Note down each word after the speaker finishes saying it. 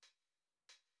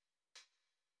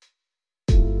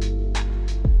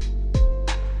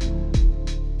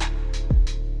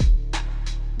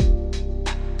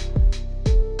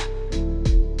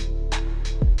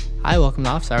Hi, welcome to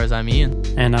Office Hours. I'm Ian.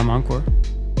 And I'm Ankur.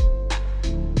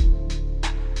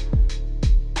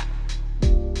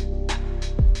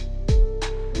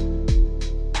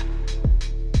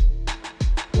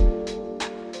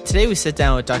 Today we sit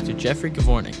down with Dr. Jeffrey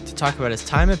Gavornik to talk about his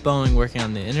time at Boeing working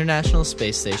on the International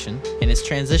Space Station and his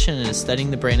transition into studying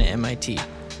the brain at MIT.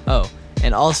 Oh,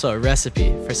 and also a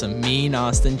recipe for some mean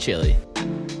Austin chili.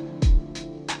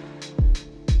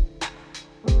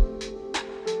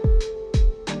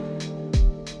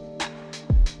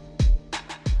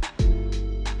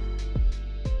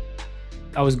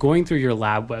 I was going through your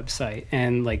lab website,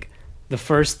 and the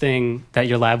first thing that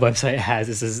your lab website has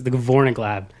is the Gavornik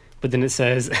lab, but then it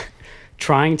says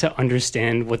trying to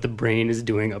understand what the brain is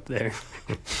doing up there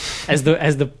as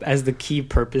the key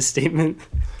purpose statement.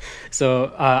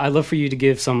 So I'd love for you to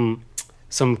give some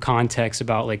context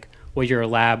about what your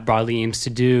lab broadly aims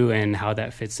to do and how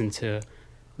that fits into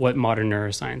what modern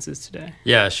neuroscience is today.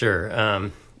 Yeah, sure.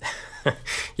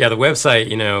 Yeah, the website,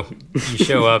 you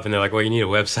show up and they're like, well, you need a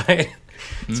website.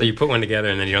 So you put one together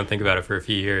and then you don't think about it for a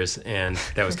few years, and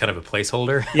that was kind of a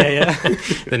placeholder. Yeah.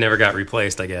 That never got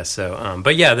replaced, I guess. So,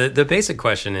 but yeah, the basic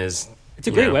question is, it's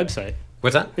a great website.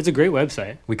 What's that? It's a great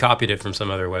website. We copied it from some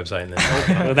other website. And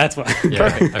then, well, that's why. Yeah,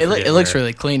 perfect. It looks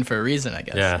really clean for a reason, I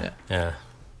guess.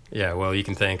 Yeah. Well, you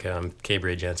can thank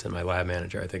Cabray Jensen, my lab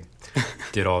manager. I think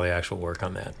did all the actual work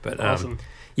on that. But awesome.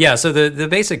 Yeah. So the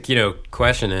basic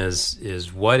question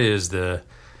is what is the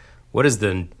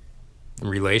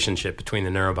relationship between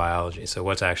the neurobiology? So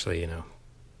what's actually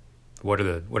what are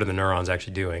the neurons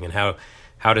actually doing, and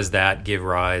how does that give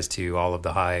rise to all of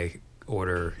the high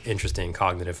order interesting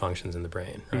cognitive functions in the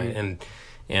brain, right? Mm-hmm.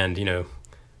 And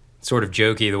sort of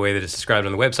jokey the way that it's described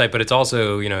on the website, but it's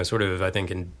also sort of, I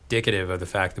think, indicative of the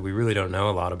fact that we really don't know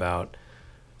a lot about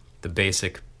the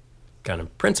basic kind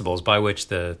of principles by which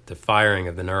the firing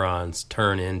of the neurons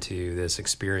turn into this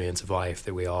experience of life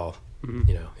that we all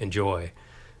enjoy.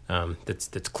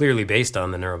 That's clearly based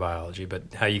on the neurobiology,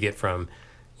 but how you get from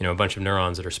a bunch of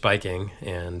neurons that are spiking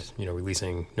and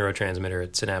releasing neurotransmitter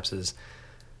at synapses,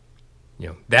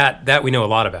 that we know a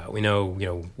lot about. We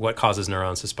know what causes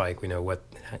neurons to spike. We know what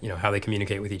how they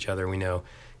communicate with each other. We know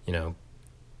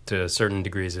to certain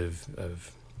degrees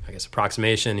of I guess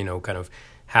approximation, kind of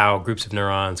how groups of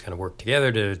neurons kind of work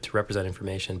together to represent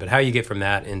information. But how you get from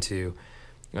that into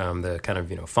the kind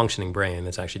of functioning brain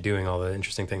that's actually doing all the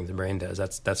interesting things the brain does,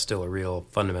 that's still a real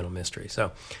fundamental mystery.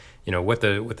 So what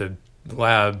the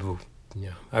lab,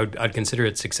 I'd consider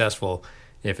it successful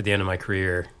if at the end of my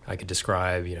career I could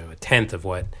describe a tenth of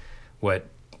what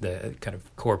the kind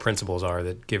of core principles are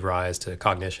that give rise to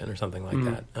cognition or something like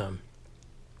that.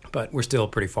 But we're still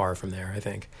pretty far from there, I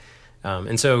think.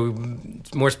 And so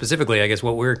more specifically, I guess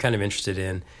what we're kind of interested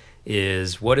in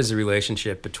is what is the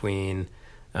relationship between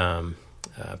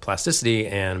plasticity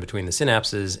and between the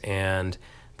synapses and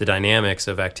the dynamics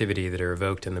of activity that are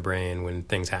evoked in the brain when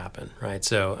things happen, right?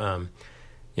 So,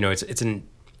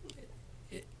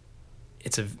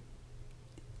 it's a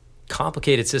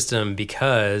complicated system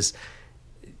because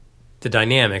the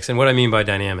dynamics, and what I mean by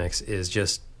dynamics is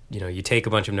just, you take a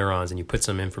bunch of neurons and you put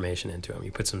some information into them,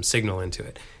 you put some signal into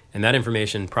it, and that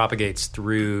information propagates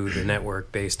through the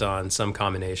network based on some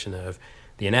combination of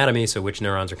the anatomy, so which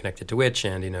neurons are connected to which,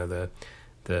 and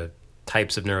the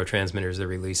types of neurotransmitters they're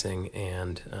releasing,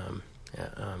 and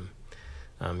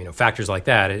factors like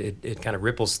that. It kind of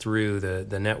ripples through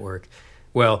the network.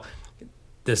 Well,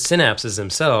 the synapses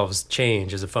themselves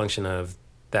change as a function of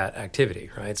that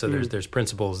activity, right? So there's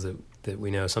principles that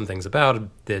we know some things about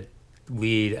that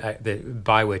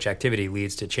by which activity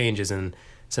leads to changes in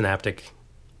synaptic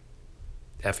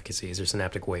efficacies or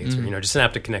synaptic weights, or just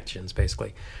synaptic connections,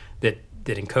 basically, that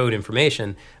encode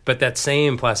information. But that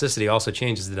same plasticity also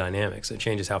changes the dynamics. It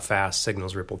changes how fast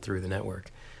signals ripple through the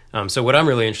network. So what I'm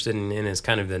really interested in is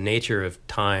kind of the nature of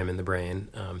time in the brain,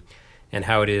 and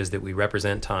how it is that we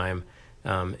represent time,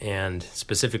 and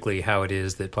specifically how it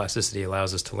is that plasticity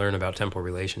allows us to learn about temporal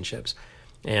relationships.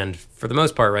 And for the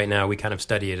most part right now, we kind of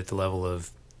study it at the level of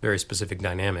very specific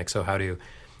dynamics. So how does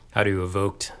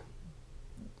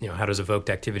evoked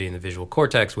activity in the visual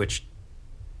cortex, which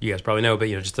you guys probably know, but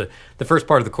just the first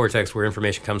part of the cortex where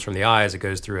information comes from the eyes, it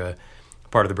goes through a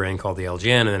part of the brain called the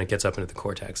LGN, and then it gets up into the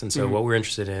cortex. And so what we're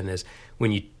interested in is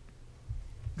when you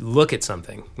look at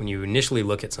something, when you initially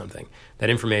look at something, that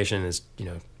information is,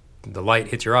 the light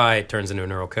hits your eye, it turns into a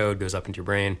neural code, goes up into your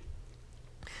brain.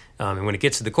 And when it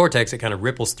gets to the cortex, it kind of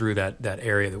ripples through that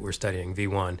area that we're studying,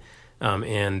 V1.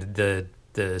 And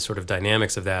the sort of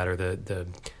dynamics of that, or the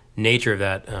nature of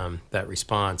that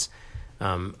response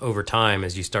over time,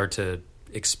 as you start to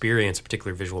experience a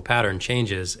particular visual pattern,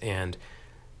 changes, and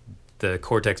the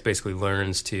cortex basically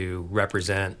learns to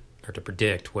represent or to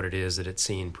predict what it is that it's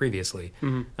seen previously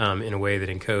in a way that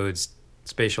encodes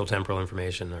spatial temporal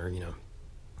information, or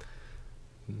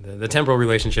the temporal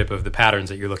relationship of the patterns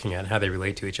that you're looking at and how they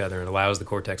relate to each other, and allows the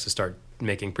cortex to start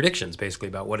making predictions basically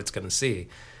about what it's going to see.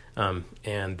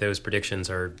 And those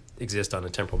predictions exist on a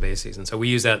temporal basis. And so we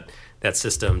use that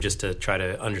system just to try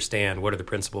to understand what are the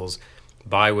principles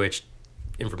by which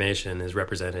information is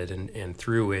represented, and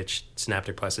through which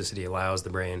synaptic plasticity allows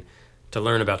the brain to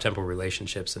learn about temporal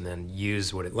relationships and then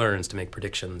use what it learns to make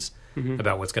predictions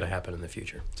about what's going to happen in the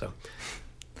future. So,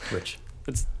 which...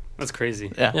 That's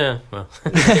crazy. Yeah, well.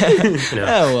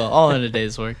 Yeah, well, all in a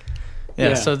day's work.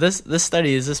 Yeah, so this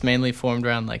study, is this mainly formed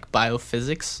around like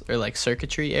biophysics or like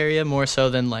circuitry area more so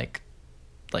than like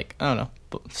I don't know,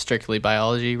 strictly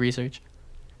biology research?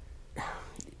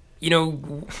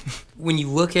 When you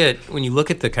look at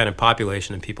the kind of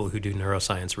population of people who do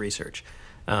neuroscience research,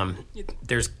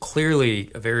 there's clearly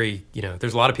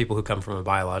there's a lot of people who come from a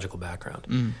biological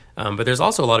background, but there's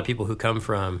also a lot of people who come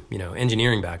from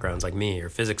engineering backgrounds like me, or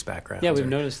physics backgrounds. Yeah, we've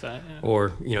noticed that. Yeah. Or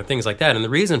things like that. And the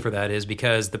reason for that is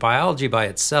because the biology by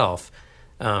itself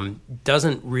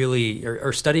doesn't really,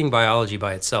 or studying biology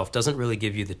by itself doesn't really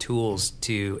give you the tools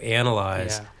to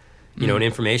analyze, an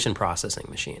information processing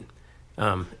machine.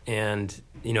 And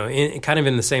kind of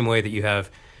in the same way that you have,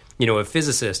 a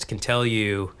physicist can tell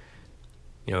you,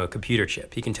 a computer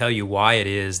chip. He can tell you why it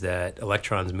is that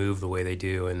electrons move the way they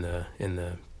do in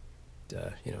the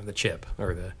chip,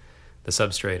 or the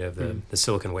substrate of the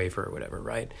silicon wafer or whatever,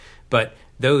 right? But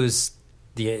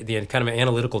the kind of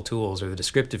analytical tools or the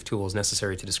descriptive tools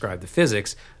necessary to describe the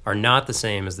physics are not the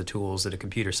same as the tools that a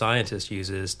computer scientist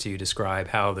uses to describe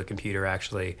how the computer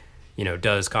actually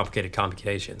does complicated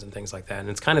computations and things like that. And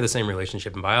it's kind of the same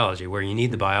relationship in biology, where you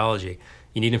need the biology,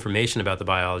 you need information about the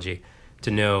biology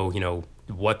to know,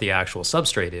 what the actual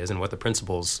substrate is and what the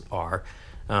principles are.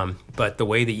 But the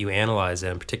way that you analyze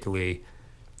them, particularly,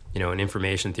 in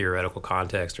information theoretical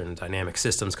context or in dynamic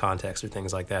systems context or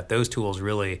things like that, those tools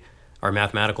really are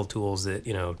mathematical tools that,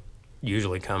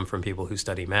 usually come from people who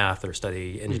study math or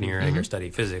study engineering or study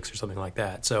physics or something like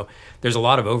that. So there's a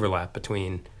lot of overlap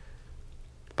between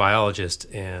biologists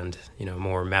and,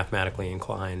 more mathematically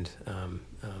inclined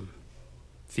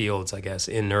fields, I guess,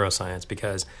 in neuroscience,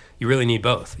 because you really need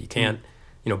both. You can't,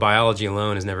 biology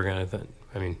alone is never going to,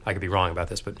 I could be wrong about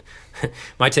this, but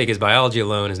my take is biology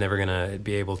alone is never going to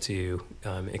be able to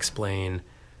explain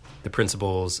the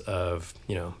principles of,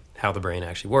 how the brain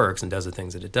actually works and does the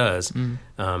things that it does.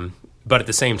 But at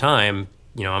the same time,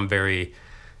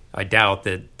 I doubt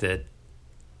that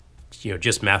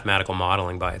just mathematical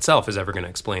modeling by itself is ever going to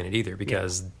explain it either,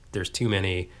 because there's too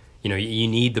many, you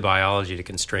need the biology to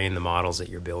constrain the models that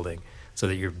you're building so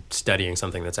that you're studying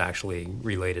something that's actually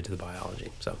related to the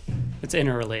biology. So it's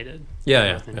interrelated.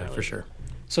 Yeah, for sure.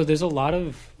 So there's a lot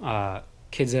of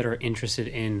kids that are interested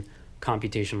in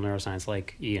computational neuroscience,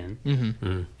 like Ian,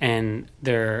 and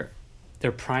their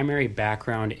primary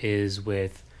background is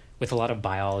with a lot of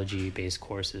biology-based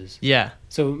courses. Yeah.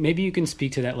 So maybe you can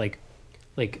speak to that, like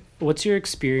what's your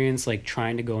experience like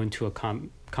trying to go into a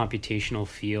computational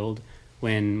field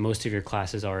when most of your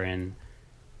classes are in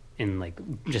like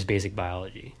just basic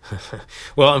biology?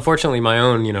 Well, unfortunately, my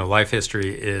own life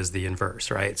history is the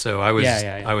inverse, right? So I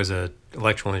was a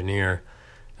electrical engineer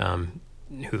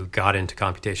who got into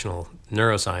computational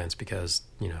neuroscience because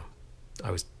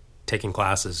I was taking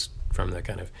classes from the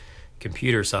kind of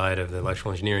computer side of the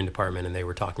electrical engineering department, and they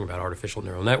were talking about artificial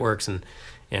neural networks, and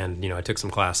I took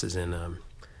some classes in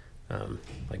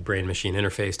like brain-machine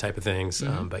interface type of things.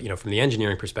 But from the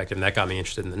engineering perspective, that got me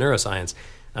interested in the neuroscience.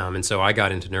 And so I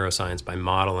got into neuroscience by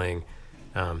modeling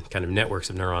kind of networks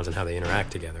of neurons and how they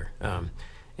interact together.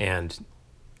 And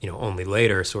only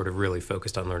later sort of really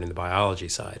focused on learning the biology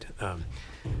side.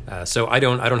 So I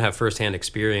don't have firsthand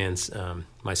experience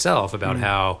myself about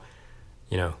how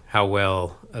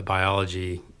well a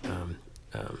biology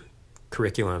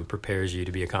curriculum prepares you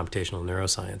to be a computational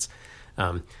neuroscience.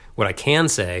 What I can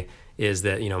say is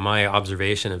that my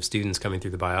observation of students coming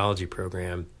through the biology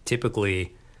program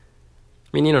typically,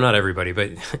 not everybody,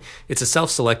 but it's a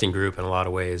self-selecting group in a lot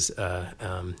of ways that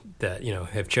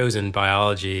have chosen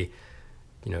biology.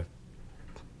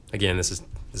 Again, this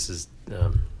is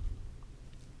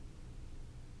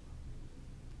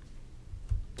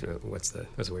what's the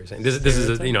way you're saying? This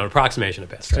is an approximation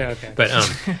at best, right? Okay. But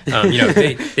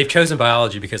they've chosen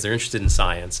biology because they're interested in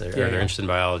science or they're interested in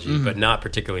biology, but not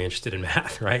particularly interested in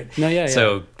math, right?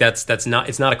 So it's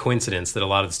not a coincidence that a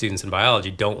lot of the students in biology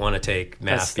don't want to take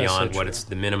math beyond what it's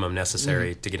the minimum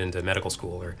necessary to get into medical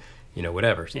school or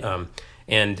whatever.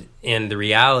 And the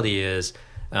reality is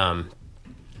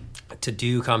to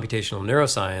do computational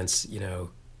neuroscience,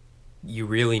 you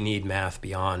really need math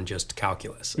beyond just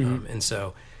calculus. And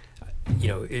so,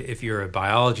 if you're a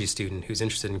biology student who's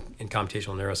interested in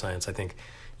computational neuroscience, I think,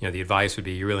 the advice would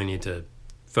be you really need to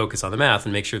focus on the math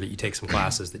and make sure that you take some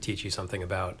classes that teach you something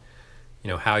about,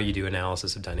 how you do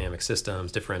analysis of dynamic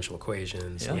systems, differential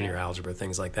equations, linear algebra,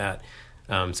 things like that,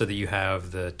 so that you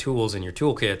have the tools in your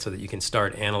toolkit so that you can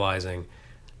start analyzing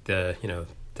the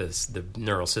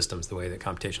neural systems the way that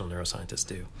computational neuroscientists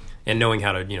do, and knowing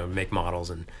how to make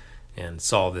models and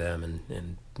solve them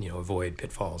and avoid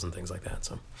pitfalls and things like that.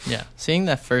 So yeah, seeing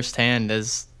that firsthand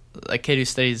as a kid who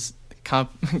studies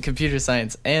computer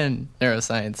science and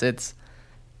neuroscience, it's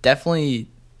definitely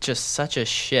just such a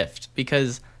shift,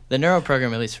 because the neuro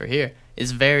program, at least for here,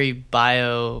 is very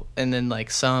bio and then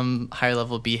like some higher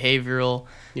level behavioral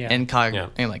and cog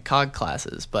and like cog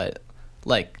classes, but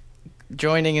like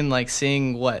joining and like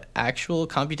seeing what actual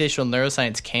computational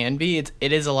neuroscience can be,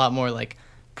 it is a lot more like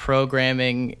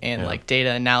programming and like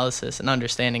data analysis and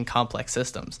understanding complex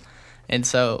systems. And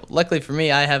so luckily for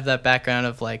me, I have that background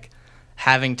of like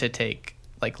having to take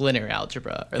like linear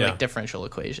algebra or like differential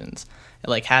equations, and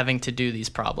like having to do these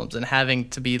problems and having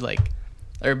to be like,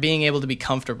 or being able to be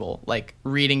comfortable like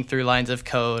reading through lines of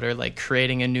code or like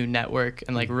creating a new network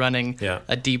and like running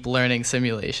a deep learning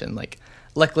simulation. Like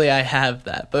luckily I have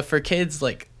that. But for kids,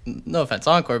 like, no offense,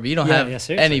 Encore, but you don't have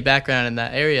any background in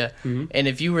that area. And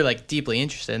if you were like deeply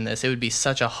interested in this, it would be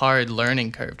such a hard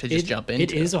learning curve to just jump into.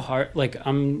 It is a hard, like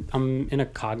I'm in a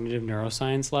cognitive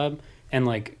neuroscience lab, and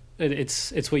like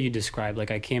it's what you described.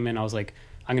 Like I came in, I was like,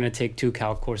 I'm going to take 2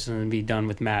 calc courses and be done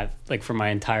with math like for my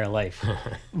entire life.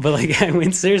 But like I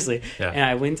went seriously. And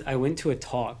I went to a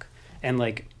talk, and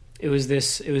like it was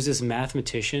this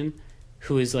mathematician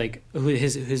who is like,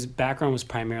 his background was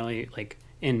primarily like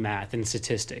in math and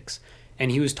statistics.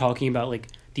 And he was talking about like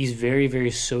these very,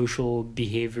 very social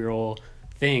behavioral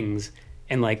things,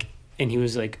 and he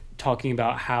was like talking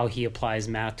about how he applies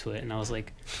math to it. And I was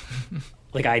like,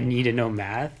 like I need to know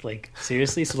math, like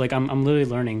seriously. So like I'm literally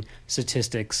learning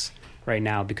statistics right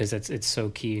now because it's so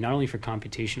key, not only for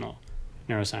computational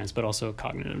neuroscience but also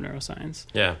cognitive neuroscience.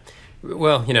 Yeah,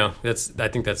 well, I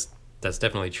think that's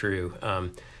definitely true. I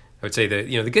would say that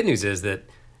the good news is that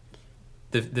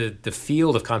the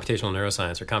field of computational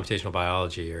neuroscience or computational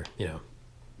biology or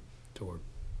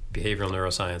behavioral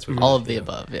neuroscience, all of the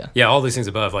above, all these things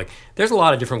above, like there's a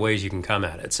lot of different ways you can come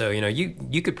at it. So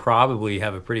you could probably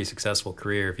have a pretty successful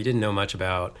career if you didn't know much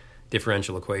about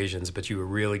differential equations, but you were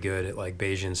really good at like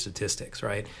Bayesian statistics,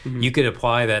 right? You could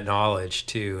apply that knowledge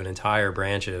to an entire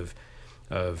branch of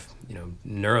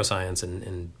neuroscience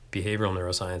and behavioral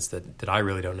neuroscience that I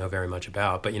really don't know very much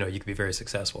about, but you could be very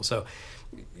successful. So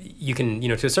you can,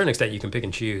 to a certain extent, you can pick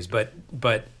and choose, but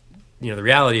the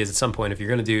reality is at some point, if you're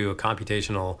going to do a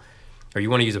computational, or you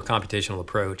want to use a computational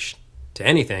approach to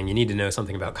anything, you need to know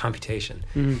something about computation.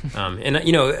 And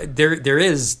there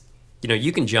is,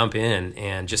 you can jump in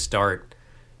and just start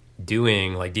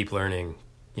doing like deep learning,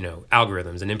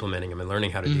 algorithms and implementing them and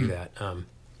learning how to do that.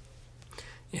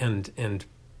 And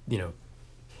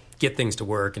get things to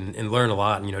work and learn a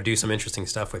lot and, do some interesting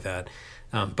stuff with that.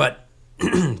 But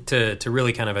to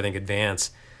really kind of, I think, advance,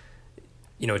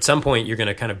 at some point you're going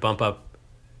to kind of bump up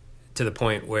to the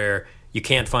point where you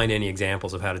can't find any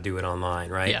examples of how to do it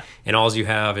online, right? Yeah. And all you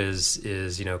have is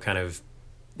kind of,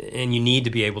 and you need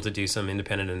to be able to do some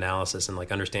independent analysis and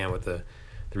like understand what the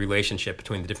relationship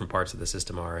between the different parts of the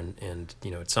system are, and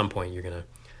at some point you're going to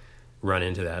run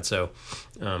into that. So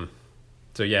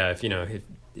yeah,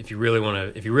 if you really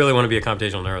want to be a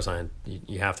computational neuroscience,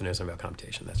 you have to know something about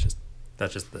computation.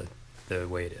 That's just the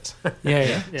way it is.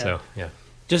 Yeah. So yeah.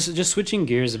 Just switching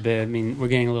gears a bit. I mean, we're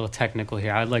getting a little technical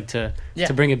here. I'd like to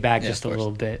bring it back just a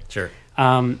little bit. Sure.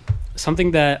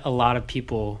 Something that a lot of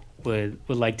people would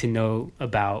like to know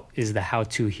about is the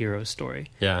how-to hero story.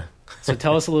 Yeah. So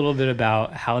tell us a little bit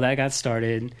about how that got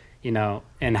started,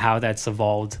 and how that's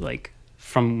evolved, like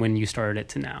from when you started it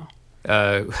to now.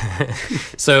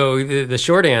 So the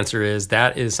short answer is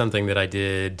that is something that I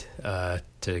did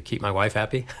to keep my wife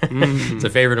happy. It's a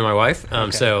favorite of my wife.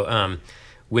 Okay. So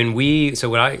when we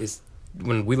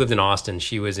lived in Austin,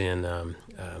 she was in the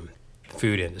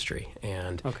food industry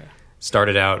and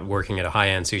started out working at a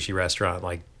high-end sushi restaurant,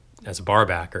 like as a bar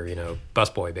backer,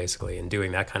 busboy basically, and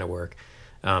doing that kind of work.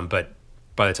 But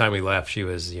by the time we left, she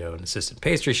was an assistant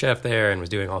pastry chef there and was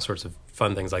doing all sorts of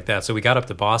fun things like that. So we got up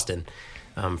to Boston.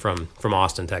 From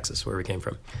Austin, Texas, where we came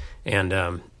from.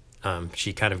 And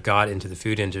she kind of got into the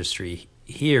food industry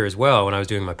here as well when I was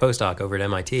doing my postdoc over at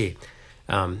MIT,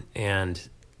 and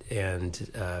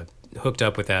hooked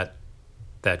up with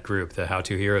that group, the How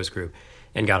To Heroes group.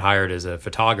 and got hired as a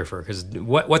photographer. Because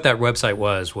what that website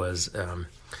was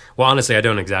well, honestly, I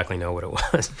don't exactly know what it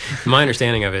was. My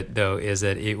understanding of it, though, is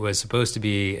that it was supposed to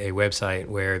be a website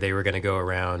where they were going to go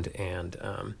around and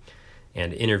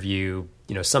interview,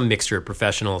 some mixture of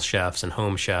professional chefs and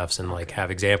home chefs, and like have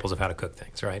examples of how to cook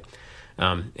things, right?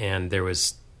 And there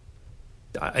was,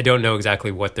 I don't know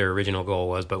exactly what their original goal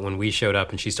was, but when we showed up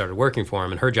and she started working for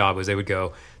them, and her job was they would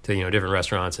go to different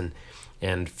restaurants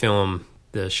and film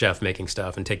the chef making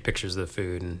stuff and take pictures of the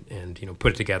food and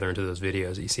put it together into those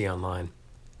videos that you see online.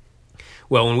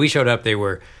 Well, when we showed up, they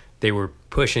were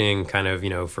pushing kind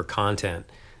of for content,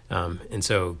 and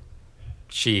so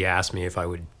she asked me if I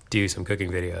would do some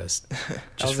cooking videos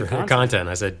just for content.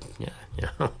 I said,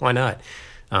 yeah, why not?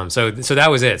 So that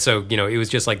was it. So it was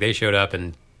just like they showed up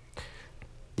and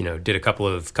did a couple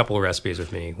of recipes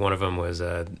with me. One of them was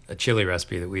a chili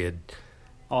recipe that we had.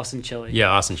 Austin chili. Yeah,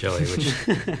 Austin chili, which,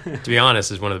 to be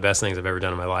honest, is one of the best things I've ever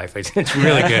done in my life. It's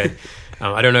really good.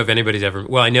 I don't know if anybody's ever.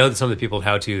 Well, I know that some of the people at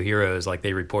How To Heroes, like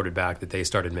they reported back that they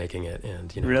started making it,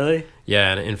 and Really?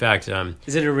 Yeah, and in fact,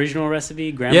 is it an original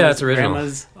recipe? Yeah, it's original.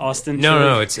 Grandma's Austin chili?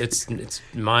 No, it's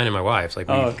mine and my wife's. Like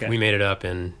we made it up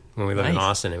when we lived in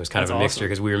Austin. It was kind of a mixture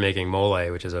because we were making mole,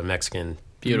 which is a Mexican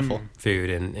beautiful food,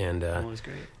 and was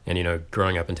great. And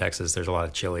growing up in Texas, there's a lot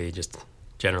of chili just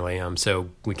generally. So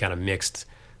we kind of mixed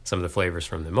some of the flavors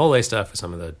from the mole stuff with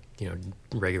some of the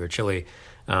regular chili,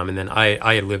 and then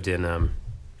I had lived in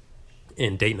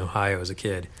Dayton, Ohio as a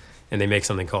kid, and they make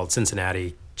something called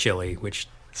Cincinnati chili, which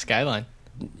Skyline.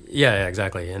 Yeah,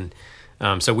 exactly. And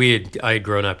so I had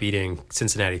grown up eating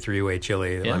Cincinnati three-way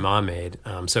chili that my mom made.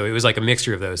 So it was like a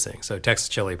mixture of those things. So Texas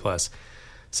chili plus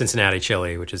Cincinnati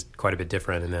chili, which is quite a bit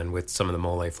different, and then with some of the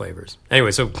mole flavors.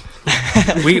 Anyway, so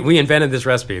we invented this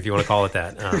recipe, if you want to call it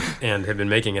that, and have been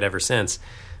making it ever since.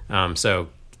 So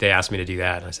they asked me to do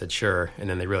that, and I said sure, and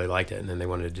then they really liked it, and then they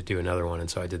wanted to do another one, and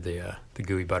so I did the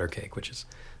gooey butter cake, which is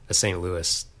a St.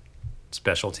 Louis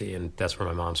specialty, and that's where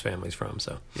my mom's family's from.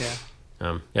 So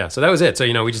so that was it.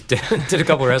 So we just did a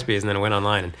couple of recipes, and then it went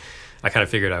online, and I kind of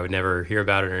figured I would never hear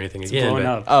about it or anything again. Blowing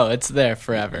up. Oh, it's there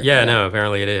forever. Yeah, no,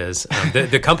 apparently it is.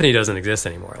 The company doesn't exist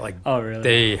anymore. Like, oh,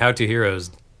 really? How To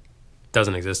Heroes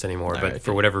doesn't exist anymore, but right.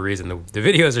 For whatever reason, the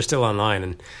videos are still online.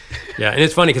 And and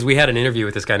it's funny because we had an interview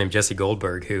with this guy named Jesse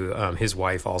Goldberg, who his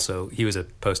wife also, he was a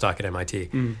postdoc at MIT,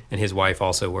 and his wife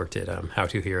also worked at How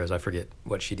To Heroes. I forget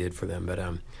what she did for them, but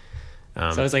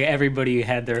so it's like everybody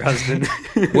had their husband.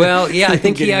 Well, yeah, I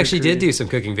think he actually did do some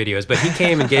cooking videos, but he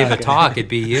came and gave a talk at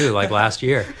BU like last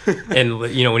year. And,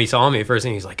 when he saw me, first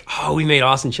thing he's like, oh, we made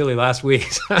Austin chili last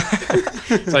week.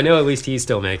 So I know at least he's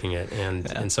still making it.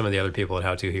 And some of the other people at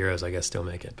How To Heroes, I guess, still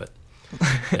make it. But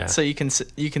yeah. So you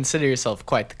consider yourself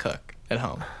quite the cook at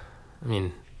home. I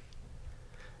mean,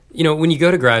 when you go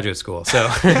to graduate school, so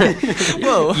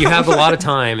Whoa. you have a lot of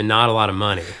time and not a lot of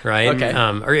money, right? Okay.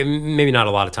 Or maybe not a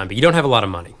lot of time, but you don't have a lot of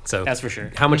money. So that's for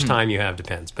sure. How much time you have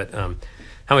depends, but how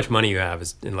much money you have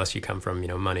is, unless you come from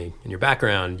money in your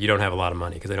background, you don't have a lot of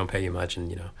money because they don't pay you much,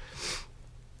 and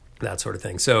that sort of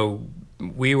thing. So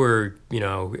we were in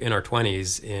our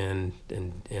 20s and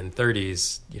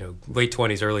 30s, late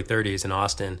 20s, early 30s in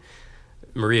Austin.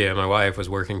 Maria, my wife, was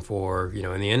working for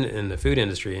in the food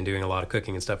industry and doing a lot of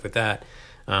cooking and stuff with that,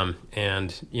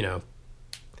 and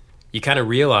you kind of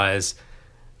realize,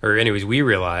 or anyways, we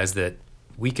realized that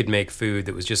we could make food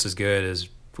that was just as good as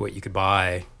what you could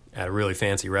buy at a really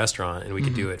fancy restaurant, and we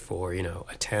could do it for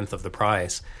a tenth of the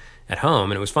price at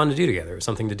home, and it was fun to do together. It was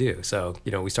something to do. So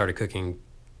we started cooking,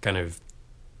 kind of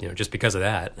just because of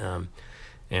that,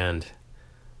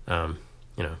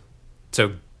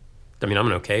 so. I mean, I'm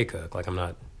an okay cook. Like, I'm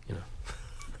not,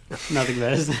 Nothing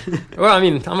best. Well, I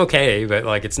mean, I'm okay, but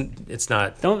like, it's not.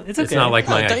 It's okay. It's not like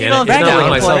my identity. don't It's not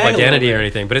like my downplay self-identity or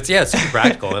anything. But it's super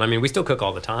practical. And I mean, we still cook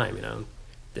all the time,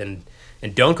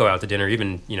 and don't go out to dinner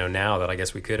even now that I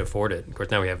guess we could afford it. Of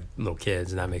course, now we have little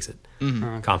kids, and that makes it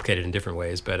complicated in different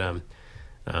ways. But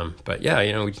yeah,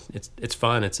 it's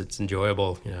fun. It's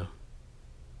enjoyable.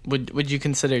 Would you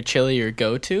consider chili your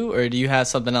go-to, or do you have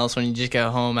something else when you just get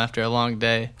home after a long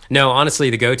day? No, honestly,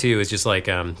 the go-to is just like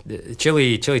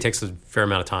chili. Chili takes a fair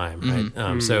amount of time,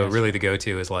 right? So really, the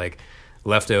go-to is like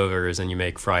leftovers, and you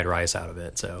make fried rice out of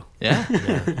it. So Yeah.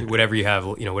 whatever you have,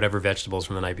 whatever vegetables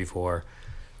from the night before,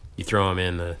 you throw them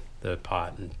in the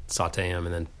pot and saute them,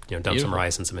 and then dump some Beautiful.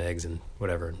 rice and some eggs and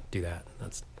whatever, and do that.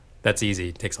 That's easy.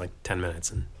 It takes like 10 minutes,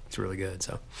 and it's really good.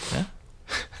 So Yeah.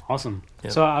 Awesome.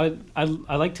 Yeah. So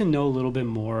I'd like to know a little bit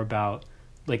more about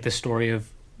like the story of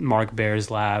Mark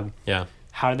Baer's lab. yeah.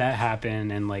 How did that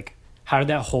happen, and like how did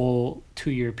that whole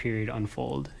 2-year period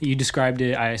unfold? You described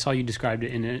it. I saw you described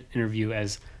it in an interview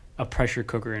as a pressure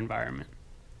cooker environment.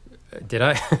 Did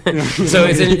I?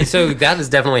 So that is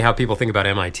definitely how people think about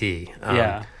MIT.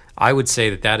 Yeah. I would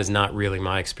say that is not really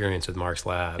my experience with Mark's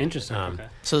lab. Interesting. Okay.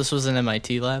 So this was an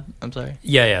MIT lab? I'm sorry.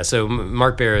 Yeah. So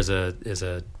Mark Baer is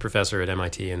a professor at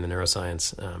MIT in the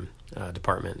neuroscience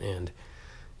department, and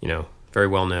very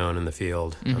well known in the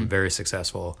field, very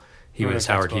successful. He was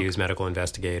Howard Hughes medical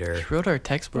investigator. He wrote our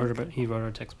textbook. He wrote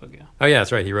our textbook. Yeah. Oh yeah,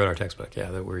 that's right. He wrote our textbook. Yeah,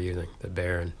 that we're using, the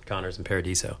Baer and Connors and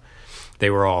Paradiso. They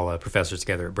were all professors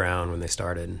together at Brown when they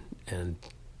started, and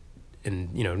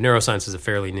neuroscience is a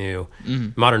fairly new,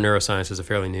 modern neuroscience is a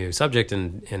fairly new subject,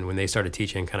 and when they started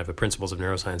teaching kind of a principles of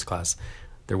neuroscience class,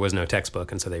 there was no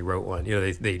textbook, and so they wrote one.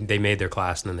 They made their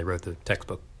class, and then they wrote the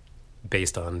textbook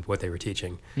based on what they were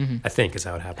teaching. I think is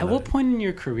how it happened. At what point in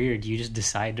your career do you just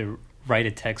decide to write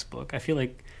a textbook? I feel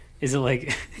like, is it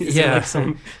like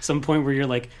some point where you're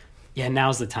like, yeah,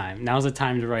 now's the time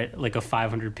to write like a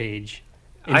 500-page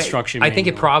instruction manual? I think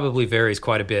it probably varies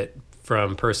quite a bit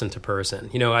from person to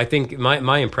person. I think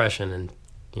my impression, and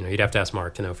you'd have to ask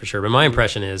Mark to know for sure, but my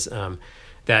impression is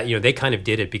that they kind of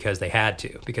did it because they had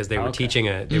to, because they were teaching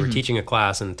a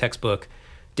class, and the textbook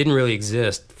didn't really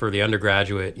exist for the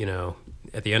undergraduate,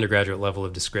 at the undergraduate level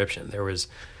of description. There was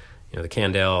the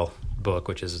Candell book,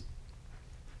 which is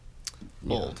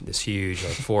this huge,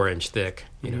 like 4-inch thick,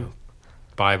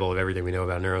 Bible of everything we know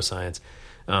about neuroscience.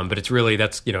 But it's really,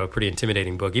 that's, a pretty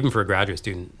intimidating book, even for a graduate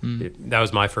student. That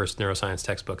was my first neuroscience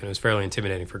textbook, and it was fairly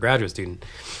intimidating for a graduate student.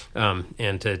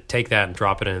 And to take that and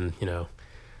drop it in,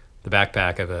 the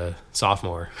backpack of a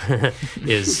sophomore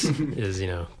is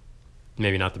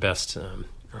maybe not the best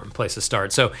place to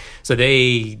start. So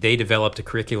they developed a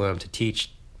curriculum to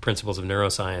teach principles of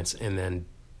neuroscience, and then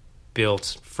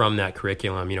built from that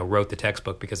curriculum, wrote the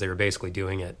textbook because they were basically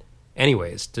doing it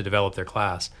anyways to develop their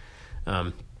class.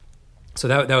 So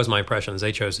that was my impression, is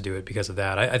they chose to do it because of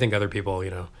that. I think other people,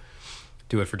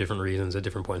 do it for different reasons at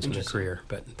different points in their career,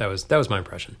 but that was my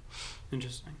impression.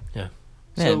 Interesting. Yeah.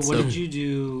 So what did you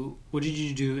do? What did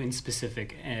you do in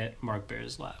specific at Mark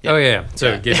Baer's lab? Oh yeah.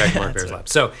 So get back to Mark Baer's lab.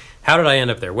 So how did I end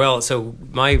up there? Well, so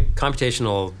my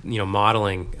computational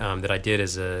modeling that I did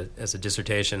as a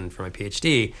dissertation for my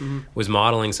PhD was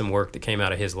modeling some work that came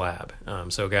out of his lab.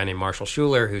 So a guy named Marshall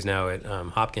Schuler, who's now at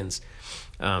Hopkins,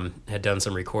 had done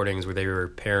some recordings where they were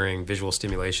pairing visual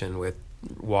stimulation with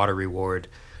water reward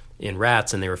in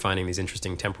rats, and they were finding these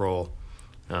interesting temporal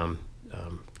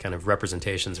kind of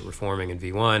representations that were forming in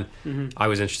V1. I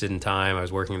was interested in time. I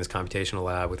was working in this computational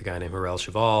lab with a guy named Harel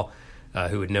Cheval,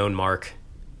 who had known Mark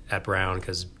at Brown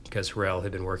because Harel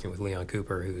had been working with Leon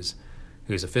Cooper,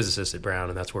 who's a physicist at Brown,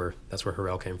 and that's where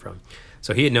Harel came from.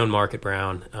 So he had known Mark at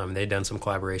Brown. They'd done some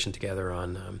collaboration together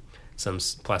on some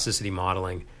plasticity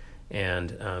modeling,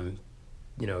 and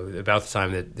about the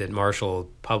time that Marshall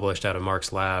published out of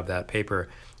Mark's lab, that paper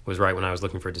was right when I was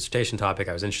looking for a dissertation topic.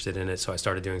 I was interested in it, so I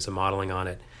started doing some modeling on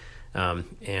it.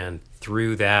 And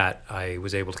through that, I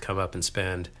was able to come up and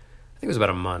spend, I think it was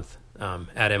about a month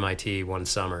at MIT one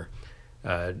summer,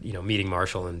 meeting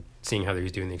Marshall and seeing how he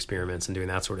was doing the experiments and doing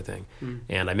that sort of thing.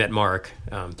 And I met Mark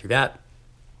through that.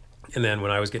 And then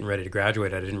when I was getting ready to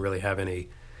graduate, I didn't really have any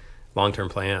long-term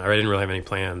plan, or I didn't really have any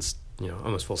plans,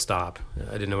 almost full stop.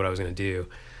 I didn't know what I was going to do.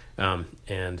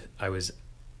 And I was,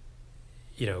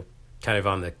 kind of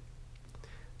on the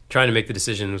trying to make the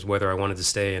decision was whether I wanted to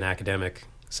stay in academic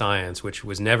science, which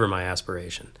was never my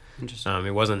aspiration. Interesting.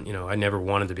 It wasn't, I never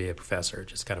wanted to be a professor. It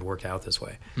just kind of worked out this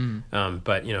way.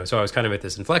 But, so I was kind of at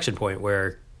this inflection point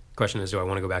where the question is, do I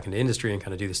want to go back into industry and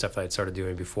kind of do the stuff that I'd started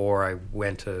doing before I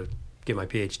went to get my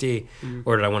PhD,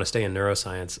 or did I want to stay in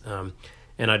neuroscience?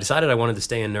 And I decided I wanted to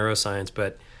stay in neuroscience,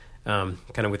 but kind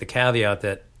of with the caveat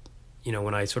that,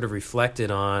 when I sort of reflected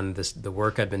on the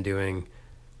work I'd been doing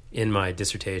in my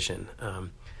dissertation,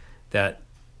 that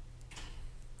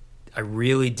I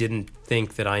really didn't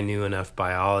think that I knew enough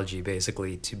biology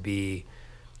basically to be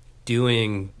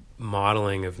doing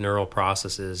modeling of neural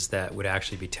processes that would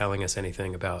actually be telling us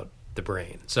anything about the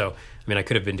brain. So, I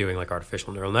could have been doing like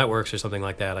artificial neural networks or something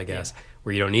like that, I guess,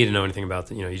 where you don't need to know anything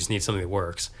about you just need something that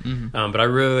works. But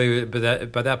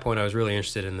by that point, I was really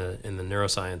interested in the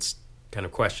neuroscience kind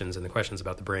of questions and the questions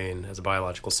about the brain as a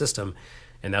biological system.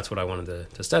 And that's what I wanted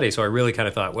to study. So I really kind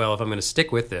of thought, well, if I'm going to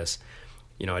stick with this,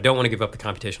 I don't want to give up the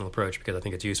computational approach because I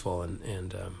think it's useful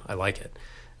and I like it.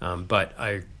 But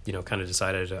I, kind of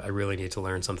decided I really need to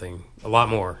learn something a lot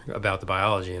more about the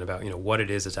biology and about, what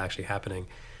it is that's actually happening.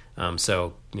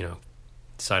 So,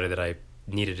 decided that I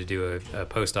needed to do a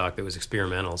postdoc that was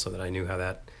experimental so that I knew how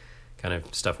that kind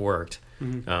of stuff worked.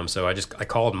 So I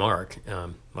called Mark,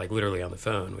 like literally on the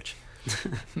phone, which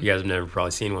You guys have never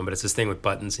probably seen one, but it's this thing with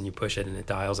buttons, and you push it and it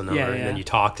dials a number, Yeah, yeah. and then you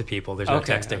talk to people. There's no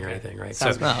texting or anything, right?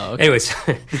 Sounds So, okay. anyways,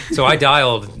 so I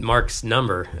dialed Mark's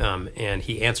number, and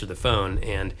he answered the phone,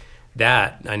 and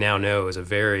that I now know is a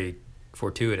very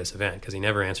fortuitous event because he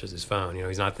never answers his phone.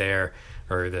 He's not there,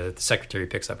 or the secretary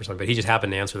picks up or something, but he just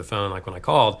happened to answer the phone like when I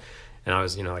called. And I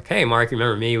was, like, hey, Mark, you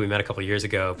remember me? We met a couple of years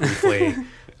ago briefly.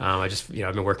 I've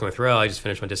been working with Rel. I just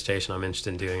finished my dissertation. I'm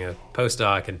interested in doing a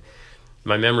postdoc. And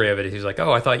my memory of it, he was like,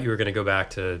 oh, I thought you were going to go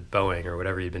back to Boeing or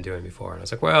whatever you'd been doing before. And I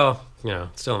was like, well,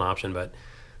 it's still an option, but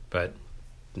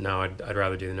no, I'd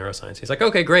rather do the neuroscience. He's like,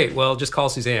 okay, great. Well, just call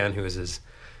Suzanne, who is his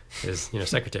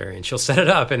secretary, and she'll set it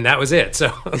up. And that was it.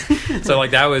 So like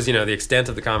that was, the extent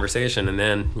of the conversation. And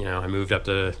then, I moved up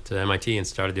to MIT and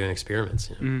started doing experiments.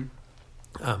 Mm-hmm.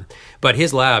 But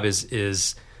his lab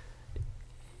is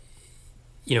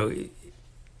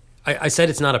I said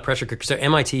it's not a pressure cooker. So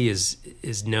MIT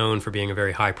is known for being a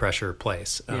very high pressure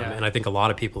place, and I think a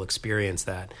lot of people experience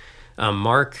that.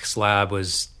 Mark's lab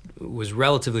was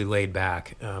relatively laid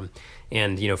back,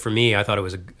 and for me, I thought it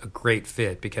was a great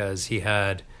fit because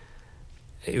it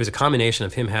was a combination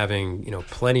of him having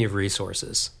plenty of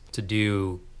resources to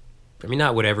do. I mean,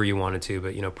 not whatever you wanted to,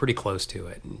 but pretty close to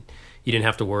it. And you didn't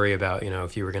have to worry about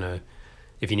if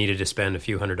you needed to spend a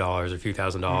few $100s or a few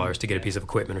 $1,000s to get a piece of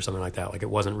equipment or something like that. Like it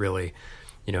wasn't really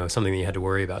something that you had to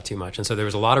worry about too much. And so there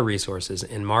was a lot of resources,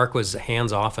 and Mark was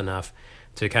hands off enough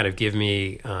to kind of give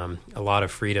me a lot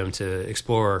of freedom to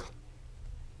explore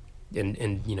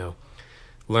and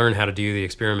learn how to do the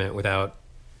experiment without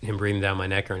him breathing down my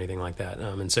neck or anything like that.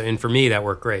 And for me that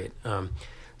worked great.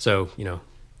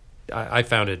 I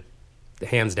found it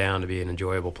hands down to be an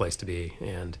enjoyable place to be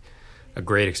and a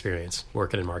great experience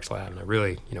working in Mark's lab. And I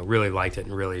really, really liked it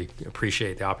and really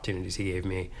appreciate the opportunities he gave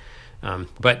me.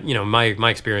 But my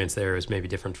experience there is maybe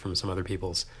different from some other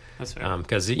people's. That's fair.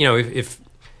 Because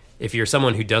if you're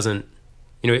someone who doesn't,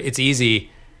 it's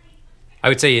easy. I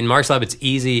would say in Mark's lab, it's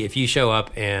easy if you show up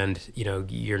and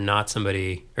you're not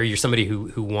somebody, or you're somebody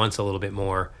who wants a little bit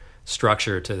more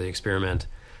structure to the experiment.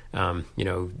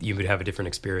 You would have a different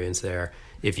experience there.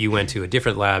 If you went to a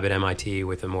different lab at MIT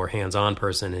with a more hands-on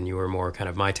person and you were more kind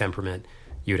of my temperament,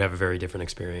 you would have a very different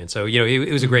experience. So,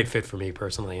 it was a great fit for me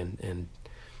personally. And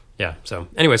yeah, so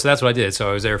anyway, so that's what I did. So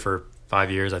I was there for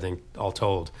 5 years, I think, all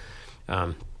told,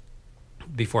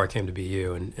 before I came to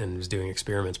BU and was doing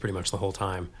experiments pretty much the whole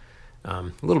time.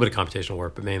 A little bit of computational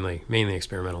work, but mainly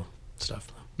experimental stuff.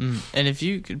 And if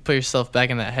you could put yourself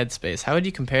back in that headspace, how would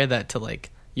you compare that to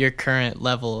like your current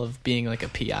level of being like a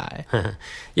PI?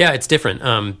 Yeah, it's different.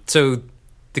 So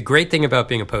the great thing about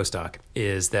being a postdoc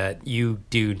is that you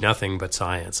do nothing but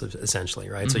science, essentially,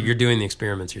 right? Mm-hmm. So you're doing the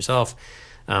experiments yourself,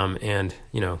 and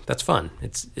that's fun.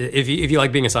 It's if you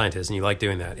like being a scientist and you like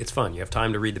doing that, it's fun. You have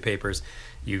time to read the papers.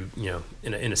 In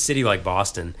a city like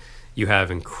Boston, you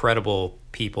have incredible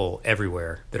people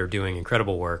everywhere that are doing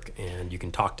incredible work, and you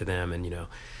can talk to them, and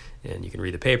and you can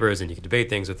read the papers and you can debate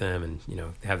things with them and,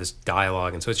 have this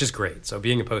dialogue. And so it's just great. So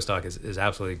being a postdoc is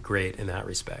absolutely great in that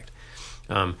respect.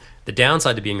 The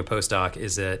downside to being a postdoc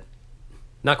is that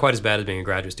not quite as bad as being a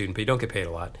graduate student, but you don't get paid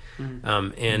a lot.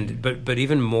 Mm-hmm. But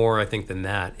even more, I think, than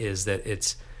that is that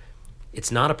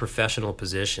it's not a professional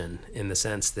position in the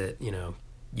sense that,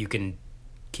 you can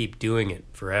keep doing it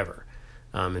forever.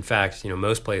 In fact,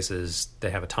 most places,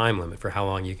 they have a time limit for how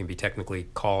long you can be technically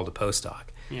called a postdoc.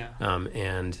 Yeah.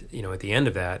 And at the end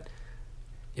of that,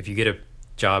 if you get a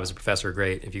job as a professor,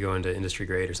 great. If you go into industry,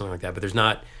 great, or something like that. But it's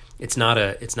not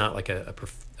like a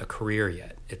career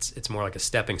yet. It's more like a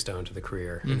stepping stone to the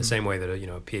career, in the same way that a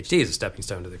PhD is a stepping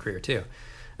stone to the career too.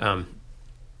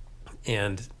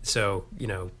 And so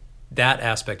that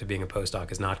aspect of being a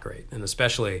postdoc is not great, and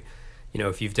especially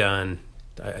if you've done.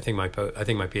 I think my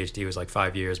PhD was like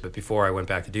 5 years, but before I went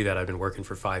back to do that, I'd been working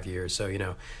for 5 years. So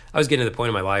I was getting to the point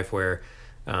in my life where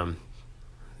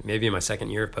maybe in my second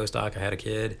year of postdoc, I had a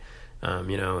kid,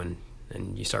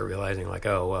 and you start realizing like,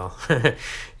 oh well,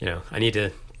 I need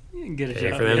to get a pay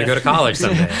job, for them to go to college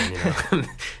someday, and,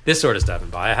 this sort of stuff, and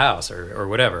buy a house or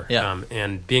whatever. Yeah.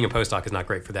 And being a postdoc is not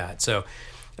great for that. So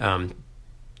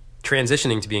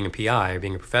transitioning to being a PI or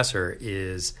being a professor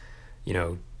is,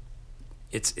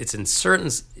 it's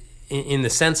in the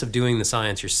sense of doing the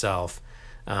science yourself.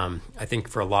 I think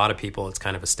for a lot of people, it's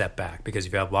kind of a step back because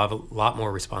you have a lot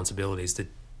more responsibilities to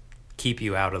keep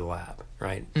you out of the lab,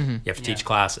 right? Mm-hmm. You have to teach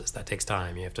classes. That takes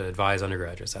time. You have to advise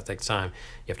undergraduates. That takes time.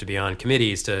 You have to be on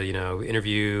committees to,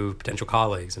 interview potential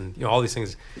colleagues and all these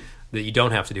things that you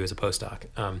don't have to do as a postdoc.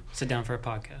 Sit down for a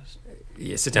podcast.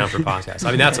 Yeah, sit down for a podcast.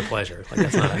 I mean, that's a pleasure.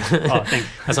 Like that's not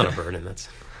that's not a burden.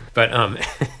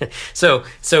 So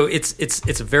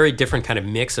it's a very different kind of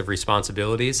mix of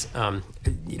responsibilities.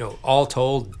 All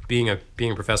told, being a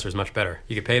professor is much better.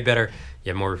 You get paid better. You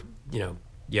have more, you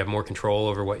have more control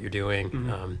over what you're doing,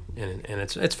 and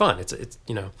it's fun. It's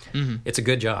it's a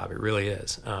good job. It really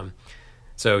is.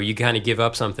 So you kind of give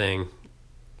up something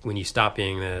when you stop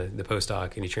being the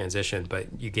postdoc and you transition, but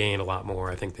you gain a lot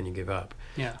more, I think, than you give up.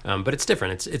 Yeah. But it's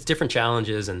different. It's different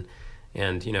challenges, and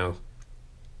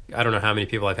I don't know how many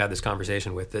people I've had this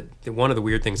conversation with that one of the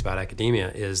weird things about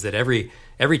academia is that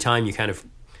every time you kind of,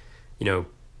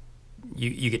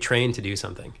 you get trained to do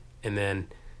something, and then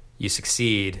you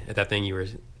succeed at that thing you were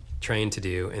trained to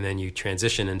do, and then you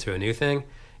transition into a new thing,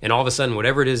 and all of a sudden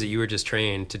whatever it is that you were just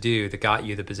trained to do that got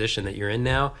you the position that you're in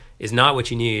now is not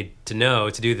what you need to know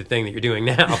to do the thing that you're doing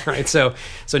now, right? So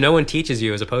no one teaches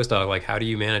you as a postdoc, like, how do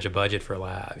you manage a budget for a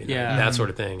lab, that sort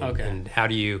of thing. Okay. And how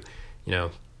do you,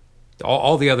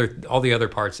 all the other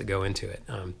parts that go into it.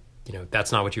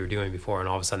 That's not what you were doing before, and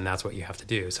all of a sudden that's what you have to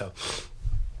do. So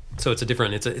it's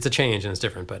a change, and it's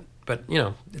different, but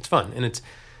it's fun, and it's,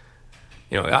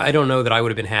 I don't know that I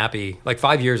would have been happy. Like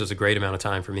 5 years was a great amount of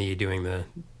time for me doing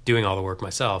all the work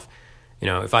myself.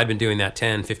 If I'd been doing that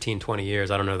 10, 15, 20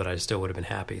 years, I don't know that I still would have been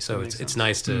happy. So it's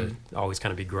nice to always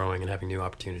kind of be growing and having new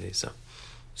opportunities.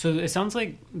 So it sounds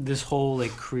like this whole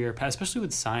like career path, especially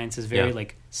with science, is very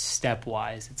like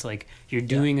stepwise. It's like you're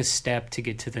doing a step to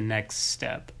get to the next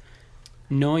step.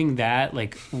 Knowing that,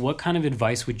 like, what kind of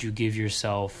advice would you give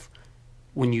yourself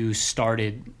when you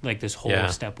started like this whole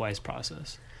stepwise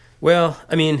process? Well,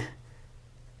 I mean,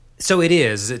 so it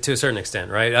is to a certain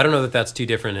extent, right? I don't know that that's too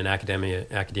different in academia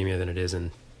than it is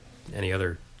in any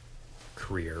other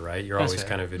career, right? You're always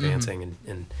kind of advancing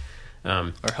and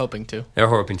or hoping to. They're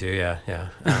hoping to, yeah.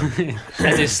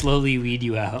 As they slowly weed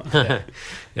you out.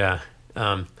 Yeah.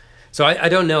 So I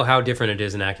don't know how different it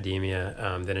is in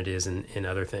academia than it is in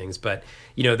other things, but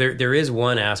there is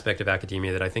one aspect of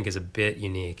academia that I think is a bit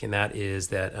unique, and that is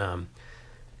that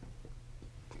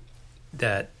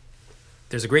that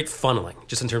there's a great funneling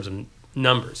just in terms of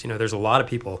numbers. There's a lot of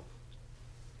people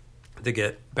that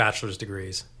get bachelor's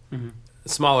degrees, a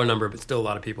smaller number, but still a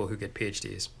lot of people who get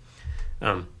PhDs.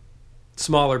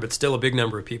 Smaller, but still a big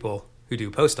number of people who do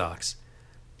postdocs,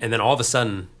 and then all of a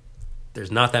sudden,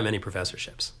 there's not that many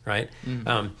professorships, right?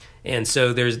 And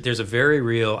so there's a very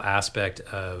real aspect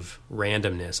of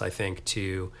randomness, I think,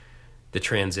 to the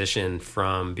transition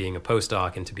from being a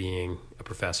postdoc into being a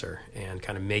professor and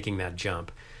kind of making that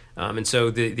jump. And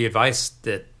so the advice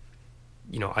that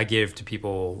I give to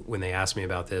people when they ask me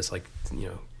about this, like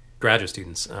graduate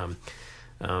students.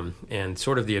 And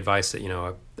sort of the advice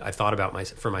that, I thought about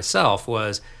for myself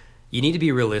was you need to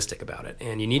be realistic about it.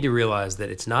 And you need to realize that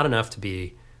it's not enough to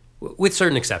be, with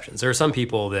certain exceptions. There are some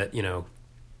people that,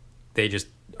 they just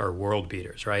are world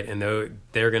beaters, right? And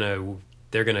they're going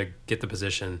to get the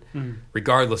position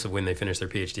regardless of when they finish their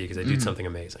PhD because they did something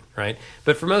amazing, right?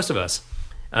 But for most of us,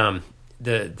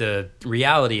 the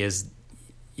reality is,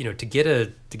 to get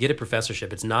a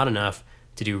professorship, it's not enough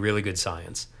to do really good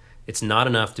science. It's not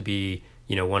enough to be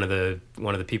one of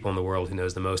the people in the world who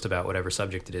knows the most about whatever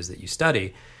subject it is that you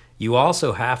study. You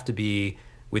also have to be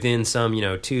within some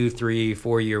 2, 3,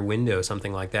 4 year window,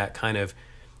 something like that, kind of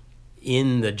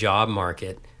in the job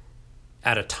market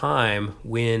at a time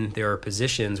when there are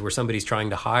positions where somebody's trying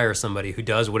to hire somebody who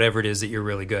does whatever it is that you're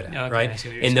really good at, right?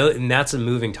 And that's a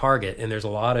moving target, and there's a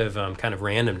lot of kind of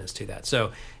randomness to that.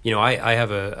 So I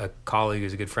have a colleague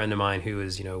who's a good friend of mine who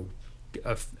is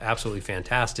absolutely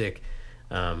fantastic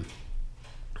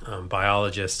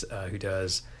biologist who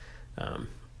does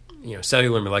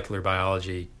cellular molecular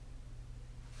biology,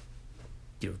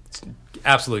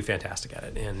 absolutely fantastic at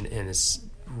it, and is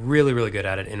really, really good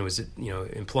at it, and was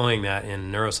employing that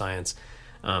in neuroscience.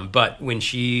 But when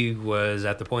she was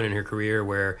at the point in her career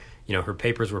where her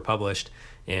papers were published,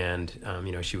 and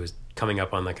she was coming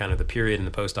up on the period in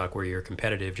the postdoc where you're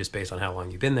competitive just based on how long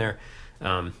you've been there,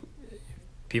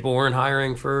 people weren't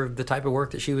hiring for the type of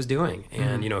work that she was doing.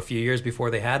 And, a few years before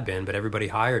they had been, but everybody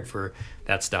hired for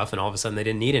that stuff. And all of a sudden they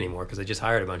didn't need any more because they just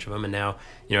hired a bunch of them. And now,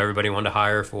 everybody wanted to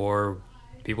hire for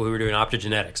people who were doing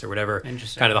optogenetics or whatever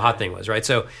kind of the hot thing was, right?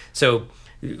 So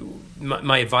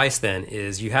my advice then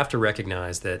is you have to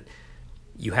recognize that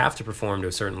you have to perform to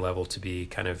a certain level to be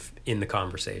kind of in the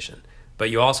conversation.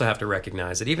 But you also have to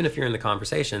recognize that even if you're in the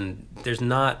conversation, there's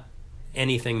not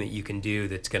anything that you can do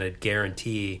that's going to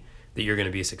guarantee that you're going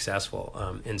to be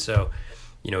successful. And so,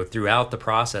 throughout the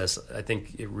process, I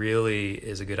think it really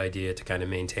is a good idea to kind of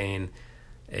maintain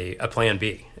a plan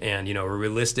B and, a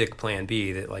realistic plan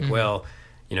B that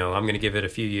I'm going to give it a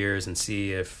few years and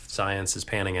see if science is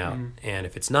panning out. And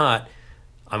if it's not,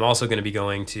 I'm also going to be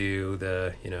going to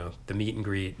the meet and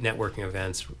greet networking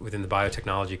events within the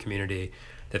biotechnology community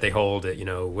that they hold at,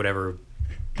 whatever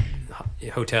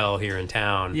hotel here in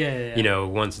town,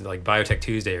 once like Biotech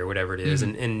Tuesday or whatever it is,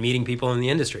 and meeting people in the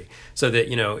industry, so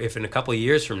that, if in a couple of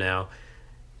years from now,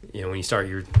 when you start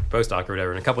your postdoc or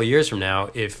whatever, in a couple of years from now,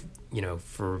 if,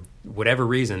 for whatever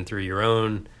reason, through your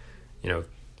own,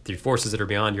 through forces that are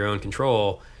beyond your own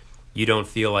control, you don't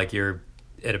feel like you're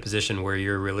at a position where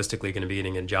you're realistically going to be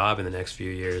getting a job in the next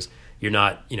few years, you're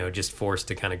not, just forced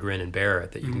to kind of grin and bear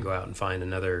it, that you can go out and find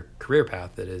another career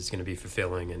path that is going to be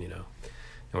fulfilling and, and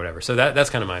whatever. So that's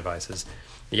kind of my advice, is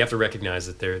you have to recognize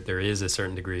that there is a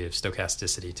certain degree of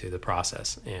stochasticity to the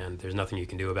process, and there's nothing you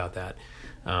can do about that.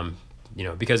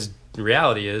 Because the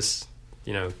reality is,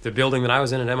 the building that I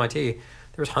was in at MIT,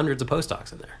 there's hundreds of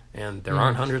postdocs in there, and there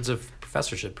aren't hundreds of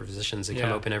professorship positions that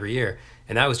come open every year.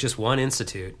 And that was just one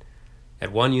institute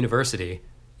at one university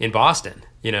in Boston,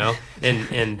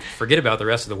 and forget about the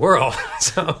rest of the world.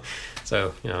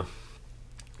 So you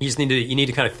just need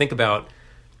to kind of think about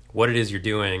what it is you're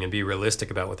doing and be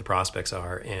realistic about what the prospects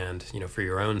are, and for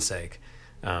your own sake,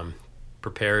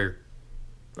 prepare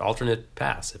alternate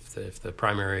paths if the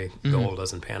primary goal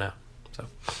doesn't pan out.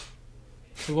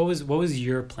 So what was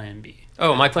your plan B?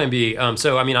 Oh, my plan B.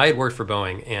 So I had worked for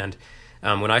Boeing, and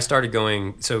when I started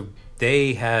going, so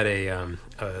they had a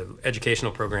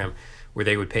educational program where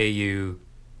they would pay you,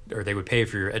 or they would pay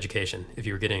for your education if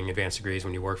you were getting advanced degrees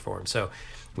when you worked for them. So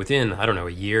within, a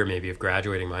year maybe of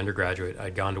graduating my undergraduate,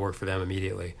 I'd gone to work for them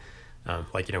immediately,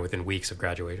 within weeks of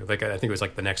graduating. I think it was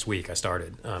like the next week I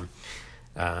started.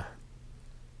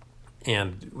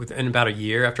 And within about a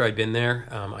year after I'd been there,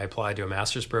 I applied to a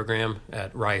master's program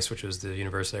at Rice, which was the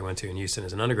university I went to in Houston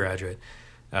as an undergraduate.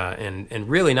 And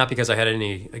really not because I had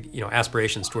any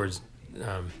aspirations towards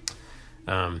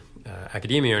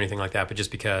academia or anything like that, but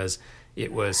just because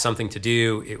it was something to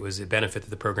do. It was a benefit that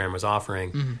the program was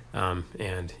offering,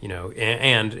 and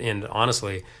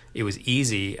honestly, it was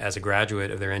easy as a graduate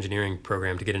of their engineering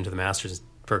program to get into the master's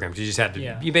program, because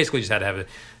you basically just had to have a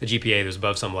GPA that was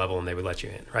above some level, and they would let you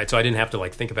in, right? So I didn't have to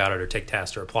think about it or take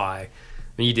tests or apply. I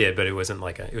mean, you did, but it wasn't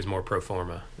it was more pro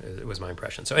forma. It was my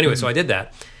impression. So anyway, so I did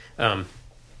that. And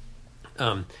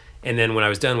then when I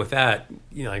was done with that,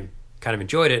 I kind of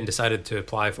enjoyed it and decided to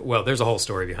apply for, well, there's a whole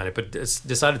story behind it, but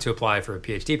decided to apply for a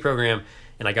PhD program,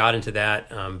 and I got into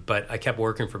that, but I kept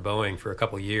working for Boeing for a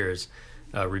couple of years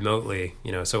remotely,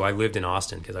 so I lived in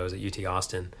Austin because I was at UT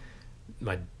Austin.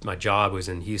 My job was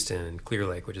in Houston and Clear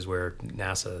Lake, which is where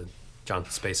NASA,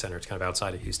 Johnson Space Center, it's kind of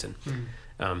outside of Houston.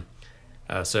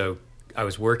 So I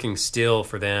was working still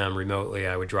for them remotely.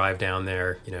 I would drive down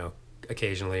there,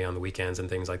 occasionally on the weekends and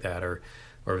things like that, or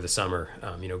over the summer,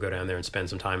 go down there and spend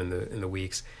some time in the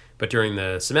weeks. But during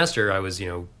the semester, I was,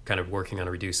 kind of working on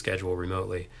a reduced schedule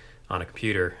remotely on a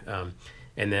computer.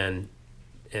 And then,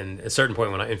 at a certain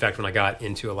point, when I got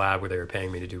into a lab where they were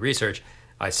paying me to do research,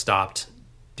 I stopped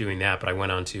doing that, but I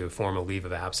went on to a formal leave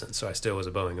of absence. So I still was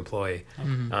a Boeing employee.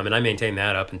 And I maintained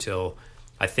that up until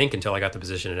I got the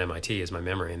position at MIT, is my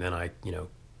memory. And then I,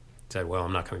 said, well,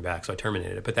 I'm not coming back. So I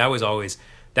terminated it. But that was always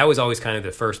kind of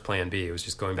the first plan B. It was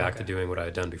just going back to doing what I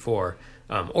had done before,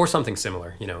 or something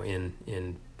similar,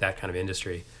 in that kind of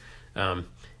industry. And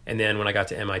then when I got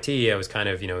to MIT, I was kind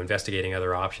of, investigating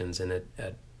other options. And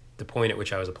at the point at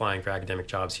which I was applying for academic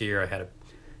jobs here, I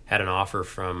had an offer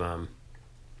from,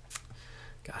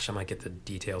 I might get the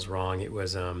details wrong. It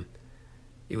was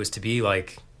to be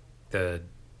like the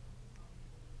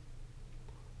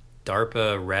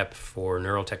DARPA rep for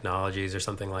neural technologies or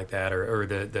something like that, or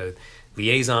the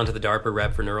liaison to the DARPA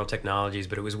rep for neural technologies,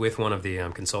 but it was with one of the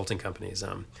consulting companies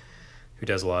who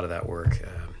does a lot of that work.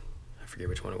 I forget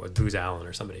which one it was, Booz Allen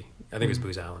or somebody. I think it was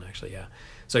Booz Allen, actually, yeah.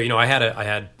 So,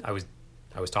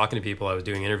 I was talking to people, I was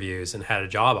doing interviews, and had a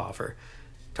job offer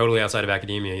totally outside of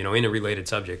academia, in a related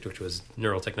subject, which was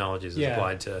neural technologies as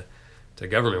applied to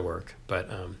government work. But,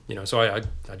 so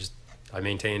I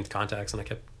maintained contacts, and I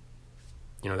kept,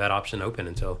 that option open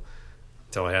until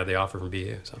I had the offer from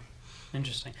BU. So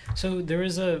interesting. So there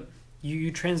is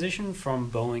you transitioned from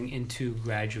Boeing into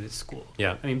graduate school.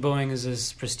 Yeah. I mean, Boeing is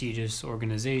this prestigious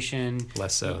organization.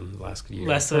 Less so in the last year.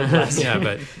 Less so last year. Yeah,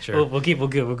 but sure. We'll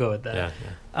go with that.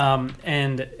 Yeah.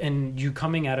 And you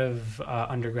coming out of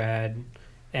undergrad,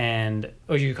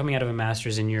 you're coming out of a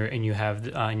master's, and you're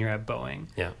at Boeing.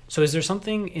 Yeah. So is there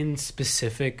something in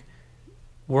specific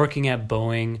working at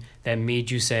Boeing that made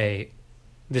you say,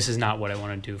 this is not what I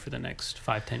want to do for the next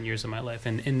 5-10 years of my life,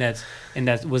 and that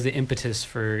was the impetus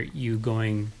for you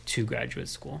going to graduate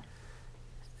school?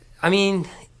 I mean,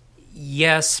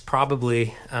 Yes,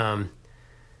 probably. I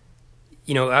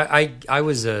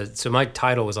was so my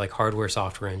title was like hardware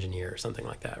software engineer or something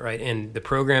like that, right? And the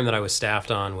program that I was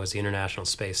staffed on was the International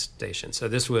Space Station. So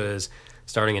this was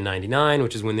starting in '99,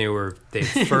 which is when they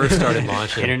first started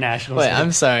launching International. Wait, Space.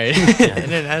 I'm sorry.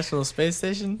 International Space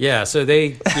Station? Yeah, so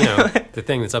they, the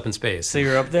thing that's up in space. So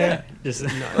you're up there. Just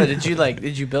Wait,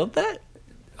 did you build that?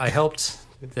 I helped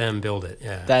them build it.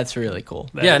 Yeah, That's really cool.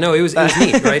 yeah. No, it was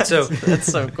neat, right? So That's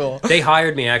so cool. they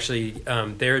hired me actually.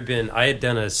 I had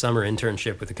done a summer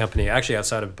internship with a company actually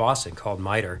outside of Boston called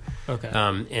MITRE. Okay.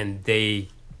 And it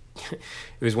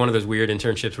was one of those weird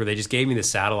internships where they just gave me the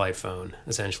satellite phone,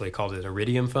 essentially called it an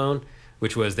Iridium phone,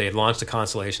 which was they had launched a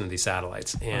constellation of these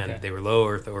satellites, and they were low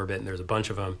Earth orbit, and there was a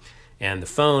bunch of them, and the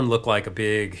phone looked like a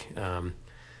big.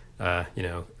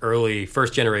 Early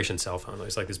first generation cell phone. It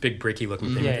was like this big bricky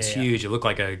looking thing. It's huge. It looked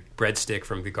like a breadstick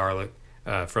from the garlic,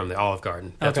 from the Olive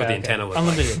Garden. That's what the antenna looked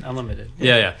like. Unlimited.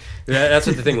 Yeah. That's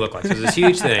what the thing looked like. So it was this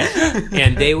huge thing,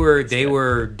 and they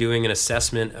were doing an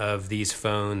assessment of these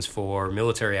phones for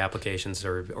military applications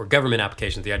or government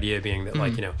applications. The idea being that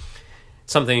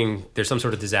there's some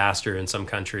sort of disaster in some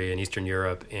country in Eastern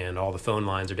Europe, and all the phone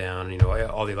lines are down, and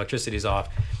all the electricity's off.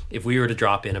 If we were to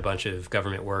drop in a bunch of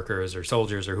government workers or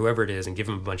soldiers or whoever it is and give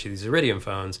them a bunch of these Iridium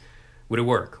phones, would it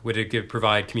work? Would it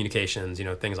provide communications,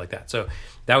 things like that? So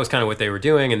that was kind of what they were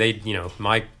doing, and they,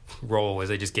 my role was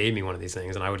they just gave me one of these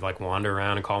things, and I would like wander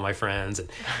around and call my friends and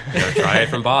try it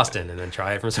from Boston and then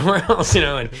try it from somewhere else,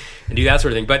 and do that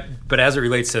sort of thing. But as it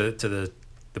relates to the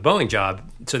Boeing job,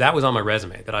 so that was on my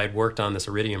resume that I had worked on this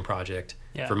Iridium project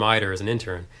for MITRE as an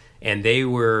intern, and they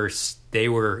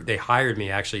hired me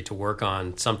actually to work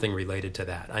on something related to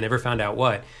that. I never found out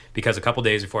what, because a couple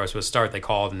days before I was supposed to start, they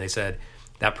called and they said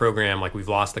that program, like, we've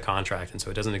lost the contract, and so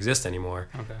it doesn't exist anymore.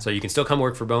 Okay. So you can still come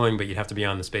work for Boeing, but you'd have to be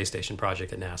on the space station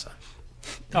project at NASA.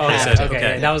 Oh, said,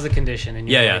 okay. That was the condition, and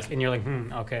you're like,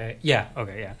 okay, yeah.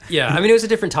 Yeah, I mean, it was a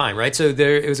different time, right? So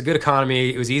it was a good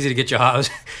economy. It was easy to get jobs,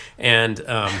 and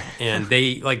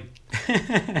they like.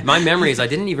 My memory is I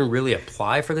didn't even really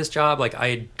apply for this job. Like, I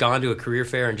had gone to a career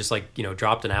fair and just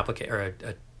dropped an application or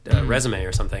a resume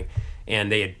or something,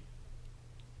 and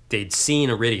they'd seen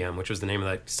Iridium, which was the name of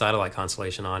the satellite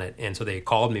constellation on it, and so they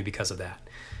called me because of that.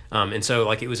 And so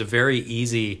it was a very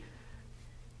easy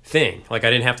thing. Like,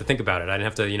 I didn't have to think about it. I didn't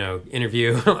have to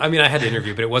interview. I mean, I had to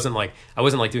interview, but I wasn't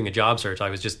like doing a job search. I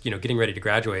was just getting ready to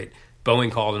graduate.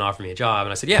 Boeing called and offered me a job,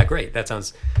 and I said, "Yeah, great, that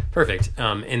sounds perfect."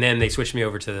 And then they switched me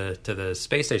over to the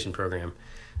space station program.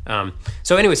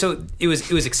 So it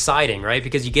was exciting, right?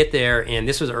 Because you get there, and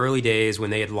this was early days when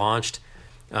they had launched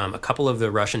a couple of the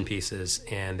Russian pieces,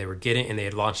 and they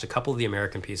had launched a couple of the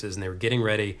American pieces, and they were getting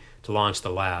ready to launch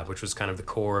the lab, which was kind of the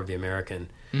core of the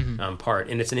American part.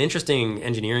 And it's an interesting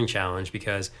engineering challenge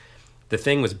because the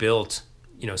thing was built,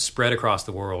 spread across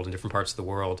the world in different parts of the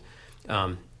world.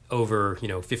 Over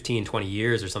 15, 20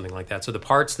 years or something like that. So the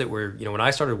parts that were, when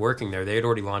I started working there, they had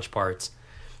already launched parts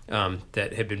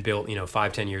that had been built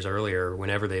 5-10 years earlier,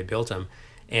 whenever they had built them,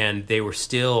 and they were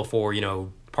still for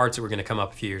parts that were going to come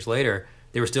up a few years later.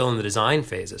 They were still in the design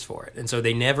phases for it, and so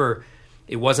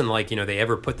it wasn't like they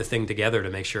ever put the thing together to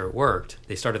make sure it worked.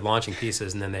 They started launching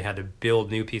pieces, and then they had to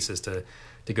build new pieces to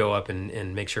go up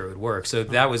and make sure it would work. So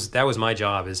that was my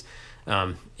job.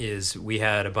 Is we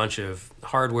had a bunch of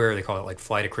hardware, they call it like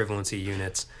flight equivalency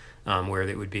units, where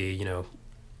it would be,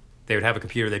 they would have a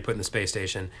computer they'd put in the space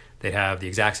station, they'd have the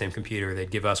exact same computer,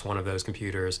 they'd give us one of those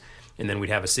computers, and then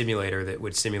we'd have a simulator that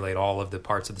would simulate all of the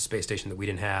parts of the space station that we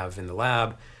didn't have in the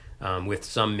lab, with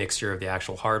some mixture of the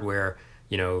actual hardware,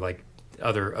 like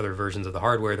other versions of the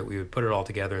hardware, that we would put it all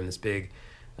together in this big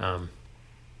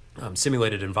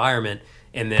simulated environment,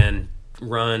 and then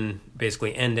run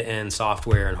basically end-to-end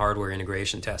software and hardware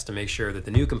integration tests to make sure that the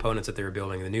new components that they were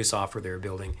building, the new software they were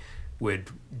building, would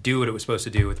do what it was supposed to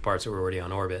do with the parts that were already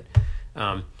on orbit.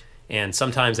 And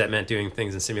sometimes that meant doing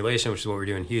things in simulation, which is what we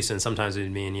do in Houston. Sometimes it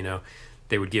would mean,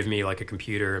 they would give me like a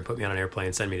computer and put me on an airplane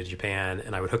and send me to Japan,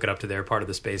 and I would hook it up to their part of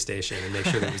the space station and make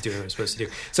sure that it was doing what it was supposed to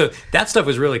do. So that stuff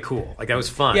was really cool. Like, that was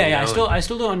fun. Yeah. I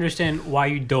still don't understand why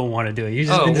you don't want to do it. You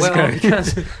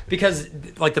just because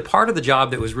like the part of the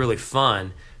job that was really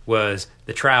fun was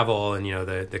the travel and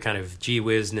the kind of gee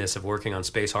whizness of working on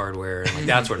space hardware and like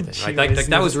that sort of thing. Like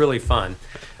that was really fun.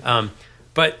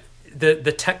 But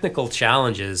the technical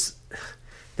challenges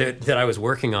that I was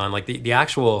working on, like the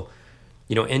actual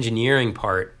engineering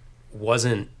part,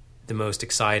 wasn't the most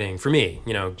exciting for me,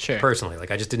 Sure. Personally. Like,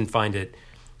 I just didn't find it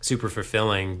super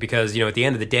fulfilling because, at the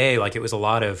end of the day, like, it was a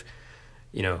lot of,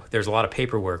 there's a lot of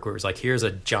paperwork where it was like, here's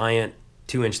a giant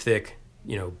 2-inch thick,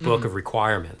 book of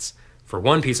requirements for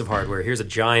one piece of hardware. Here's a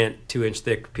giant 2-inch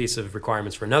thick piece of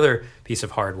requirements for another piece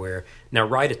of hardware. Now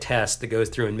write a test that goes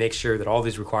through and makes sure that all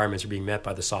these requirements are being met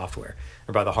by the software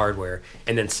or by the hardware,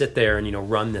 and then sit there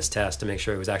and run this test to make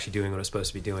sure it was actually doing what it was supposed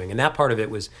to be doing. And that part of it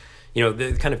was,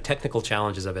 the kind of technical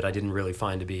challenges of it I didn't really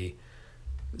find to be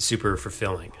super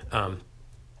fulfilling.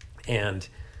 And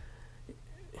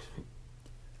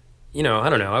I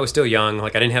don't know. I was still young.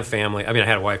 Like, I didn't have family. I mean, I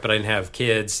had a wife, but I didn't have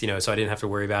kids, so I didn't have to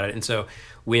worry about it. And so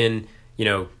when,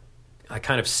 I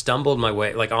kind of stumbled my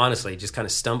way, like, honestly, just kind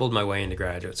of stumbled my way into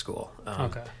graduate school.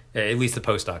 Okay. At least the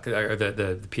postdoc, or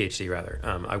the PhD, rather.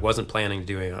 I wasn't planning to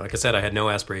doing it. Like I said, I had no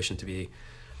aspiration to be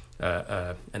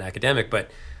an academic.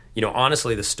 But,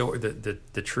 honestly,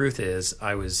 the truth is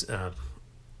I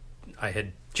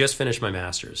had just finished my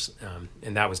master's,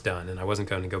 and that was done. And I wasn't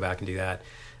going to go back and do that.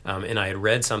 And I had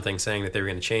read something saying that they were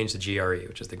going to change the GRE,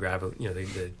 which is the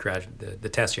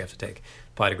test you have to take,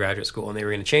 apply to graduate school, and they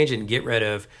were going to change it and get rid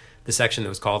of the section that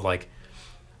was called, like,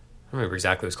 I don't remember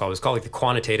exactly what it was called. It was called like the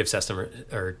quantitative system,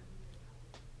 or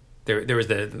there was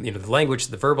the the language,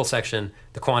 the verbal section,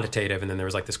 the quantitative, and then there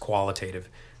was like this qualitative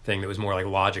thing that was more like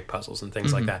logic puzzles and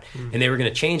things like that. And they were going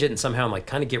to change it and somehow like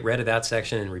kind of get rid of that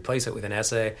section and replace it with an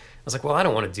essay. I was like, well, I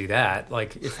don't want to do that.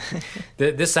 Like,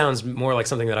 this sounds more like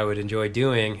something that I would enjoy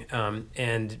doing.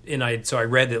 So I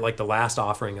read that like the last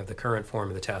offering of the current form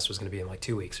of the test was going to be in like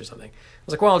 2 weeks or something. I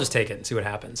was like, well, I'll just take it and see what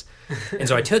happens. And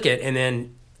so I took it, and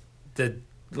then the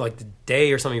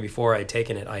day or something before I had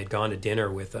taken it, I had gone to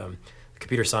dinner with a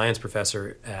computer science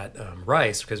professor at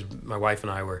Rice, because my wife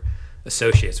and I were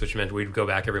associates, which meant we'd go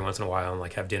back every once in a while and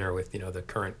like have dinner with the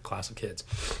current class of kids.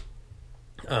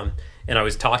 And I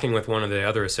was talking with one of the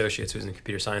other associates who's in the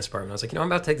computer science department. I was like, I'm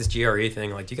about to take this GRE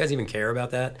thing. Like, do you guys even care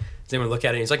about that? Does anyone look at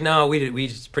it? And he's like, no, we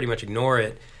just pretty much ignore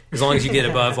it as long as you get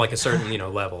above like a certain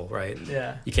level, right?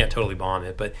 Yeah. You can't totally bomb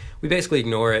it, but we basically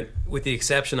ignore it with the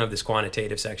exception of this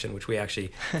quantitative section, which we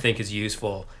actually think is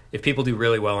useful. If people do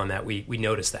really well on that, we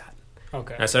notice that.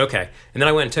 Okay. And I said, okay. And then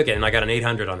I went and took it, and I got an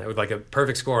 800 on it with like a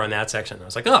perfect score on that section. And I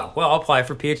was like, oh, well, I'll apply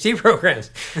for PhD programs,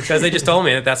 because they just told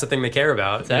me that that's the thing they care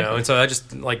about. Exactly. And so I just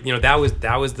that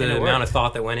was the amount of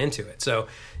thought that went into it. So,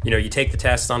 you take the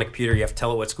tests on a computer, you have to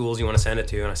tell it what schools you want to send it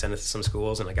to, and I sent it to some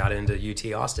schools, and I got into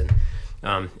UT Austin.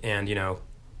 And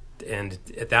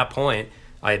at that point,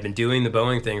 I had been doing the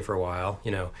Boeing thing for a while.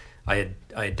 I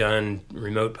had done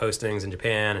remote postings in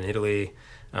Japan and Italy.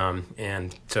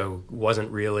 And so wasn't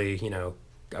really,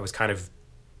 I was kind of,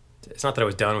 it's not that I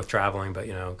was done with traveling, but,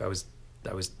 I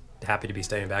was happy to be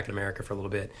staying back in America for a little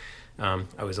bit.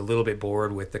 I was a little bit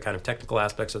bored with the kind of technical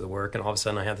aspects of the work, and all of a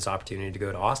sudden I had this opportunity to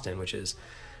go to Austin, which is,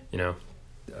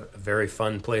 a very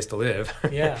fun place to live.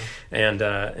 Yeah. and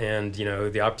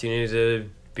the opportunity to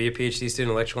be a PhD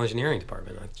student in electrical engineering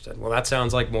department. I said, well, that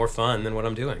sounds like more fun than what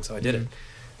I'm doing. So I did it.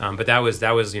 But that was,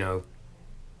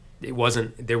 it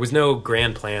wasn't, there was no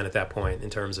grand plan at that point in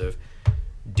terms of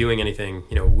doing anything,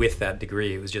 with that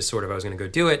degree. It was just sort of, I was going to go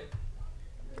do it.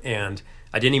 And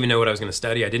I didn't even know what I was going to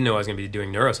study. I didn't know I was going to be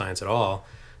doing neuroscience at all.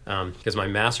 Because my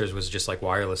master's was just like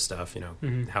wireless stuff,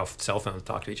 how cell phones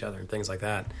talk to each other and things like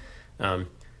that.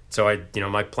 So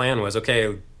my plan was,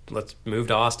 okay, let's move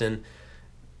to Austin,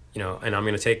 and I'm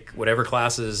going to take whatever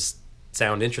classes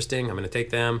sound interesting. I'm going to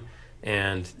take them.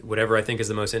 And whatever I think is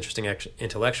the most interesting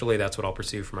intellectually, that's what I'll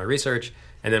pursue for my research,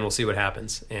 and then we'll see what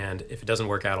happens. And if it doesn't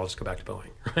work out, I'll just go back to Boeing,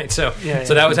 right? So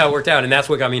that was how it worked out, and that's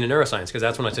what got me into neuroscience, because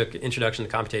that's when I took Introduction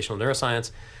to Computational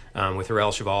Neuroscience with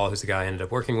Harel Cheval, who's the guy I ended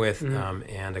up working with,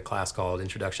 and a class called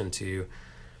Introduction to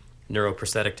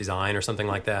Neuroprosthetic Design or something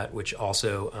like that, which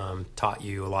also taught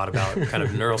you a lot about kind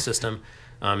of neural system.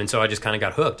 And so I just kind of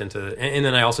got hooked into, and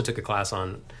then I also took a class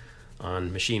on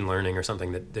machine learning or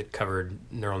something that covered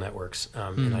neural networks.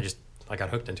 And I got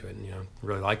hooked into it and,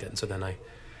 really liked it. And so then I,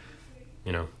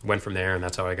 went from there, and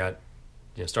that's how I got,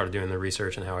 started doing the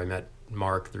research, and how I met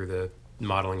Mark through the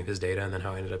modeling of his data, and then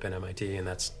how I ended up at MIT, and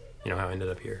that's, how I ended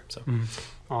up here. So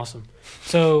Awesome.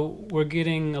 So we're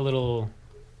getting a little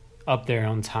up there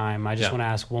on time. I just want to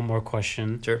ask one more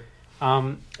question. Sure.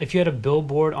 If you had a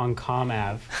billboard on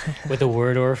ComAv with a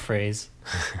word or a phrase,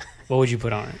 what would you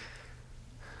put on it?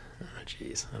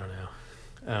 Jeez, I don't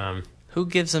know. Who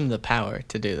gives them the power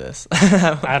to do this?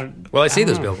 I see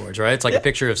those billboards, right? It's like a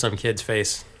picture of some kid's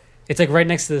face. It's like right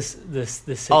next to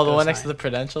this. Oh, the one next to the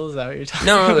Prudential? Is that what you're talking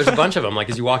about? No, there's a bunch of them. Like,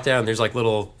 as you walk down, there's like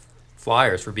little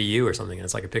flyers for BU or something, and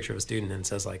it's like a picture of a student, and it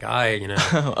says like,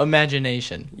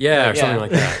 imagination. Yeah, or something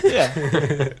like that.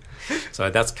 Yeah. So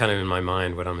that's kind of in my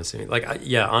mind what I'm assuming. Like,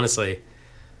 honestly,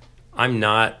 I'm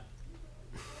not...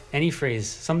 Any phrase,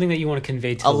 something that you want to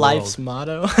convey to a the life's world.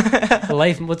 motto.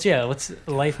 What's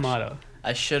a life motto?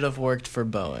 I should have worked for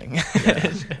Boeing.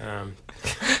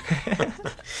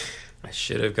 I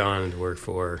should have gone to work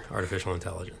for artificial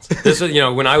intelligence. This was,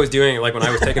 when I was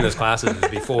taking those classes, it was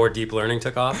before deep learning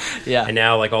took off. Yeah. And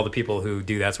now, like, all the people who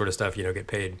do that sort of stuff, get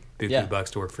paid buku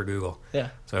bucks to work for Google. Yeah.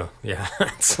 So, yeah,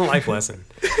 it's a life lesson.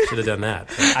 Should have done that.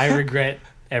 I regret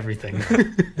everything.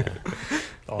 Yeah.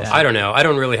 I don't know. I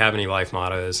don't really have any life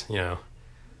mottos,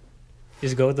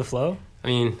 Just go with the flow? I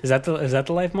mean... Is that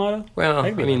the life motto? Well,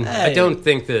 I mean, I don't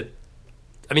think that...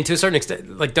 I mean, to a certain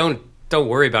extent, like, don't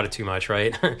worry about it too much,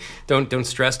 right? don't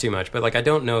stress too much. But, like, I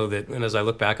don't know that, and as I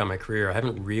look back on my career, I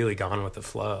haven't really gone with the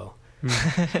flow. So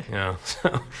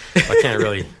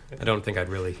I don't think I'd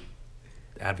really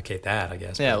advocate that, I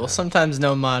guess. Yeah, but, well, sometimes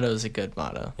no motto is a good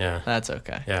motto. Yeah. That's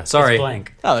okay. Yeah, sorry. It's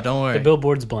blank. Oh, don't worry. The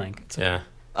billboard's blank. Yeah.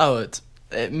 Oh,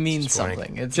 it means Just blank.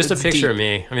 something. It's just a picture deep. of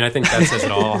me. I mean, I think that says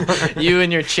it all. You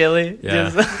and your chili. Yeah.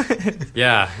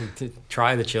 Yeah.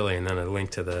 Try the chili and then a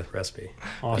link to the recipe.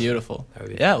 Awesome. Beautiful. That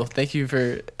would be- Yeah, well, thank you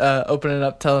for opening it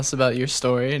up. Tell us about your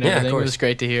story and Yeah, of everything. It course. was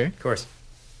great to hear. Of course.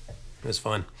 It was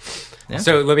fun. Yeah.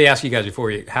 So let me ask you guys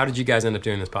how did you guys end up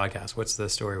doing this podcast? What's the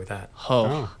story with that?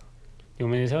 Oh. You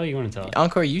want me to tell you? You want to tell it?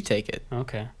 Encore, you take it.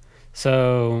 Okay.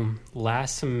 So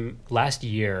last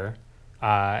year,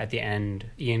 at the end,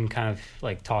 Ian kind of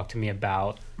like talked to me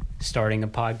about starting a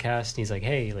podcast. And he's like,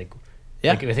 "Hey,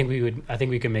 Yeah. I think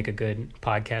we could make a good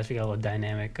podcast. We got a little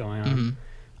dynamic going on."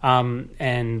 Mm-hmm.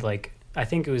 And like I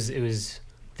think it was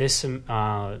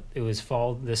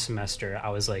fall this semester.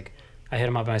 I hit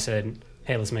him up and I said,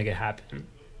 "Hey, let's make it happen."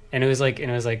 And it was like,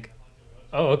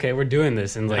 "Oh, okay, we're doing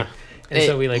this." And like. Yeah. And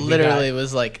so we literally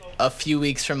was like a few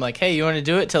weeks from like, hey, you want to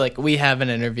do it, to like, we have an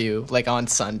interview like on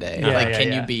Sunday.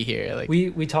 Can you be here? Like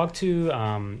we talked to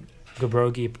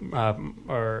Gavornik,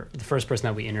 or the first person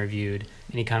that we interviewed,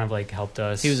 and he kind of like helped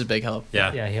us. he was a big help.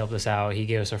 Yeah. Yeah, he helped us out. He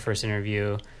gave us our first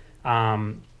interview. So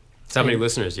how many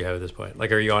listeners do you have at this point?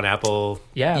 Like, are you on Apple?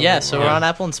 Yeah. So we're on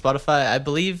Apple and Spotify. I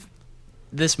believe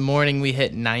this morning we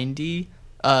hit 90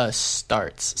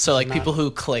 starts. So like people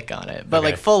who click on it, but Okay.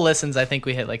 like full listens, I think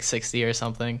we hit like 60 or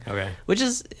something. Okay. Which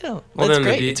is Well, that's then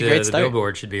great. It's a great the start.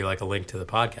 billboard should be like a link to the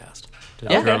podcast. To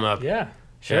Yeah. drum up. Yeah,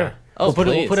 sure. Yeah. Oh, we'll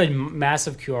please. put a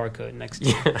massive QR code next to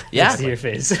Yeah. next to your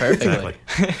face. Perfectly.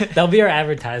 That'll be our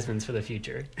advertisements for the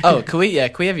future. Oh, can we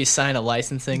have you sign a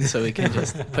licensing so we can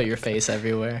just put your face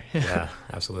everywhere? Yeah,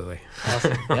 absolutely.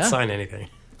 Awesome. I'll Yeah. sign anything.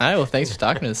 All right, well, thanks for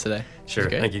talking to us today. Sure. It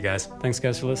was great. Thank you guys. Thanks,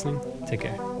 guys, for listening. Take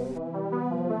care.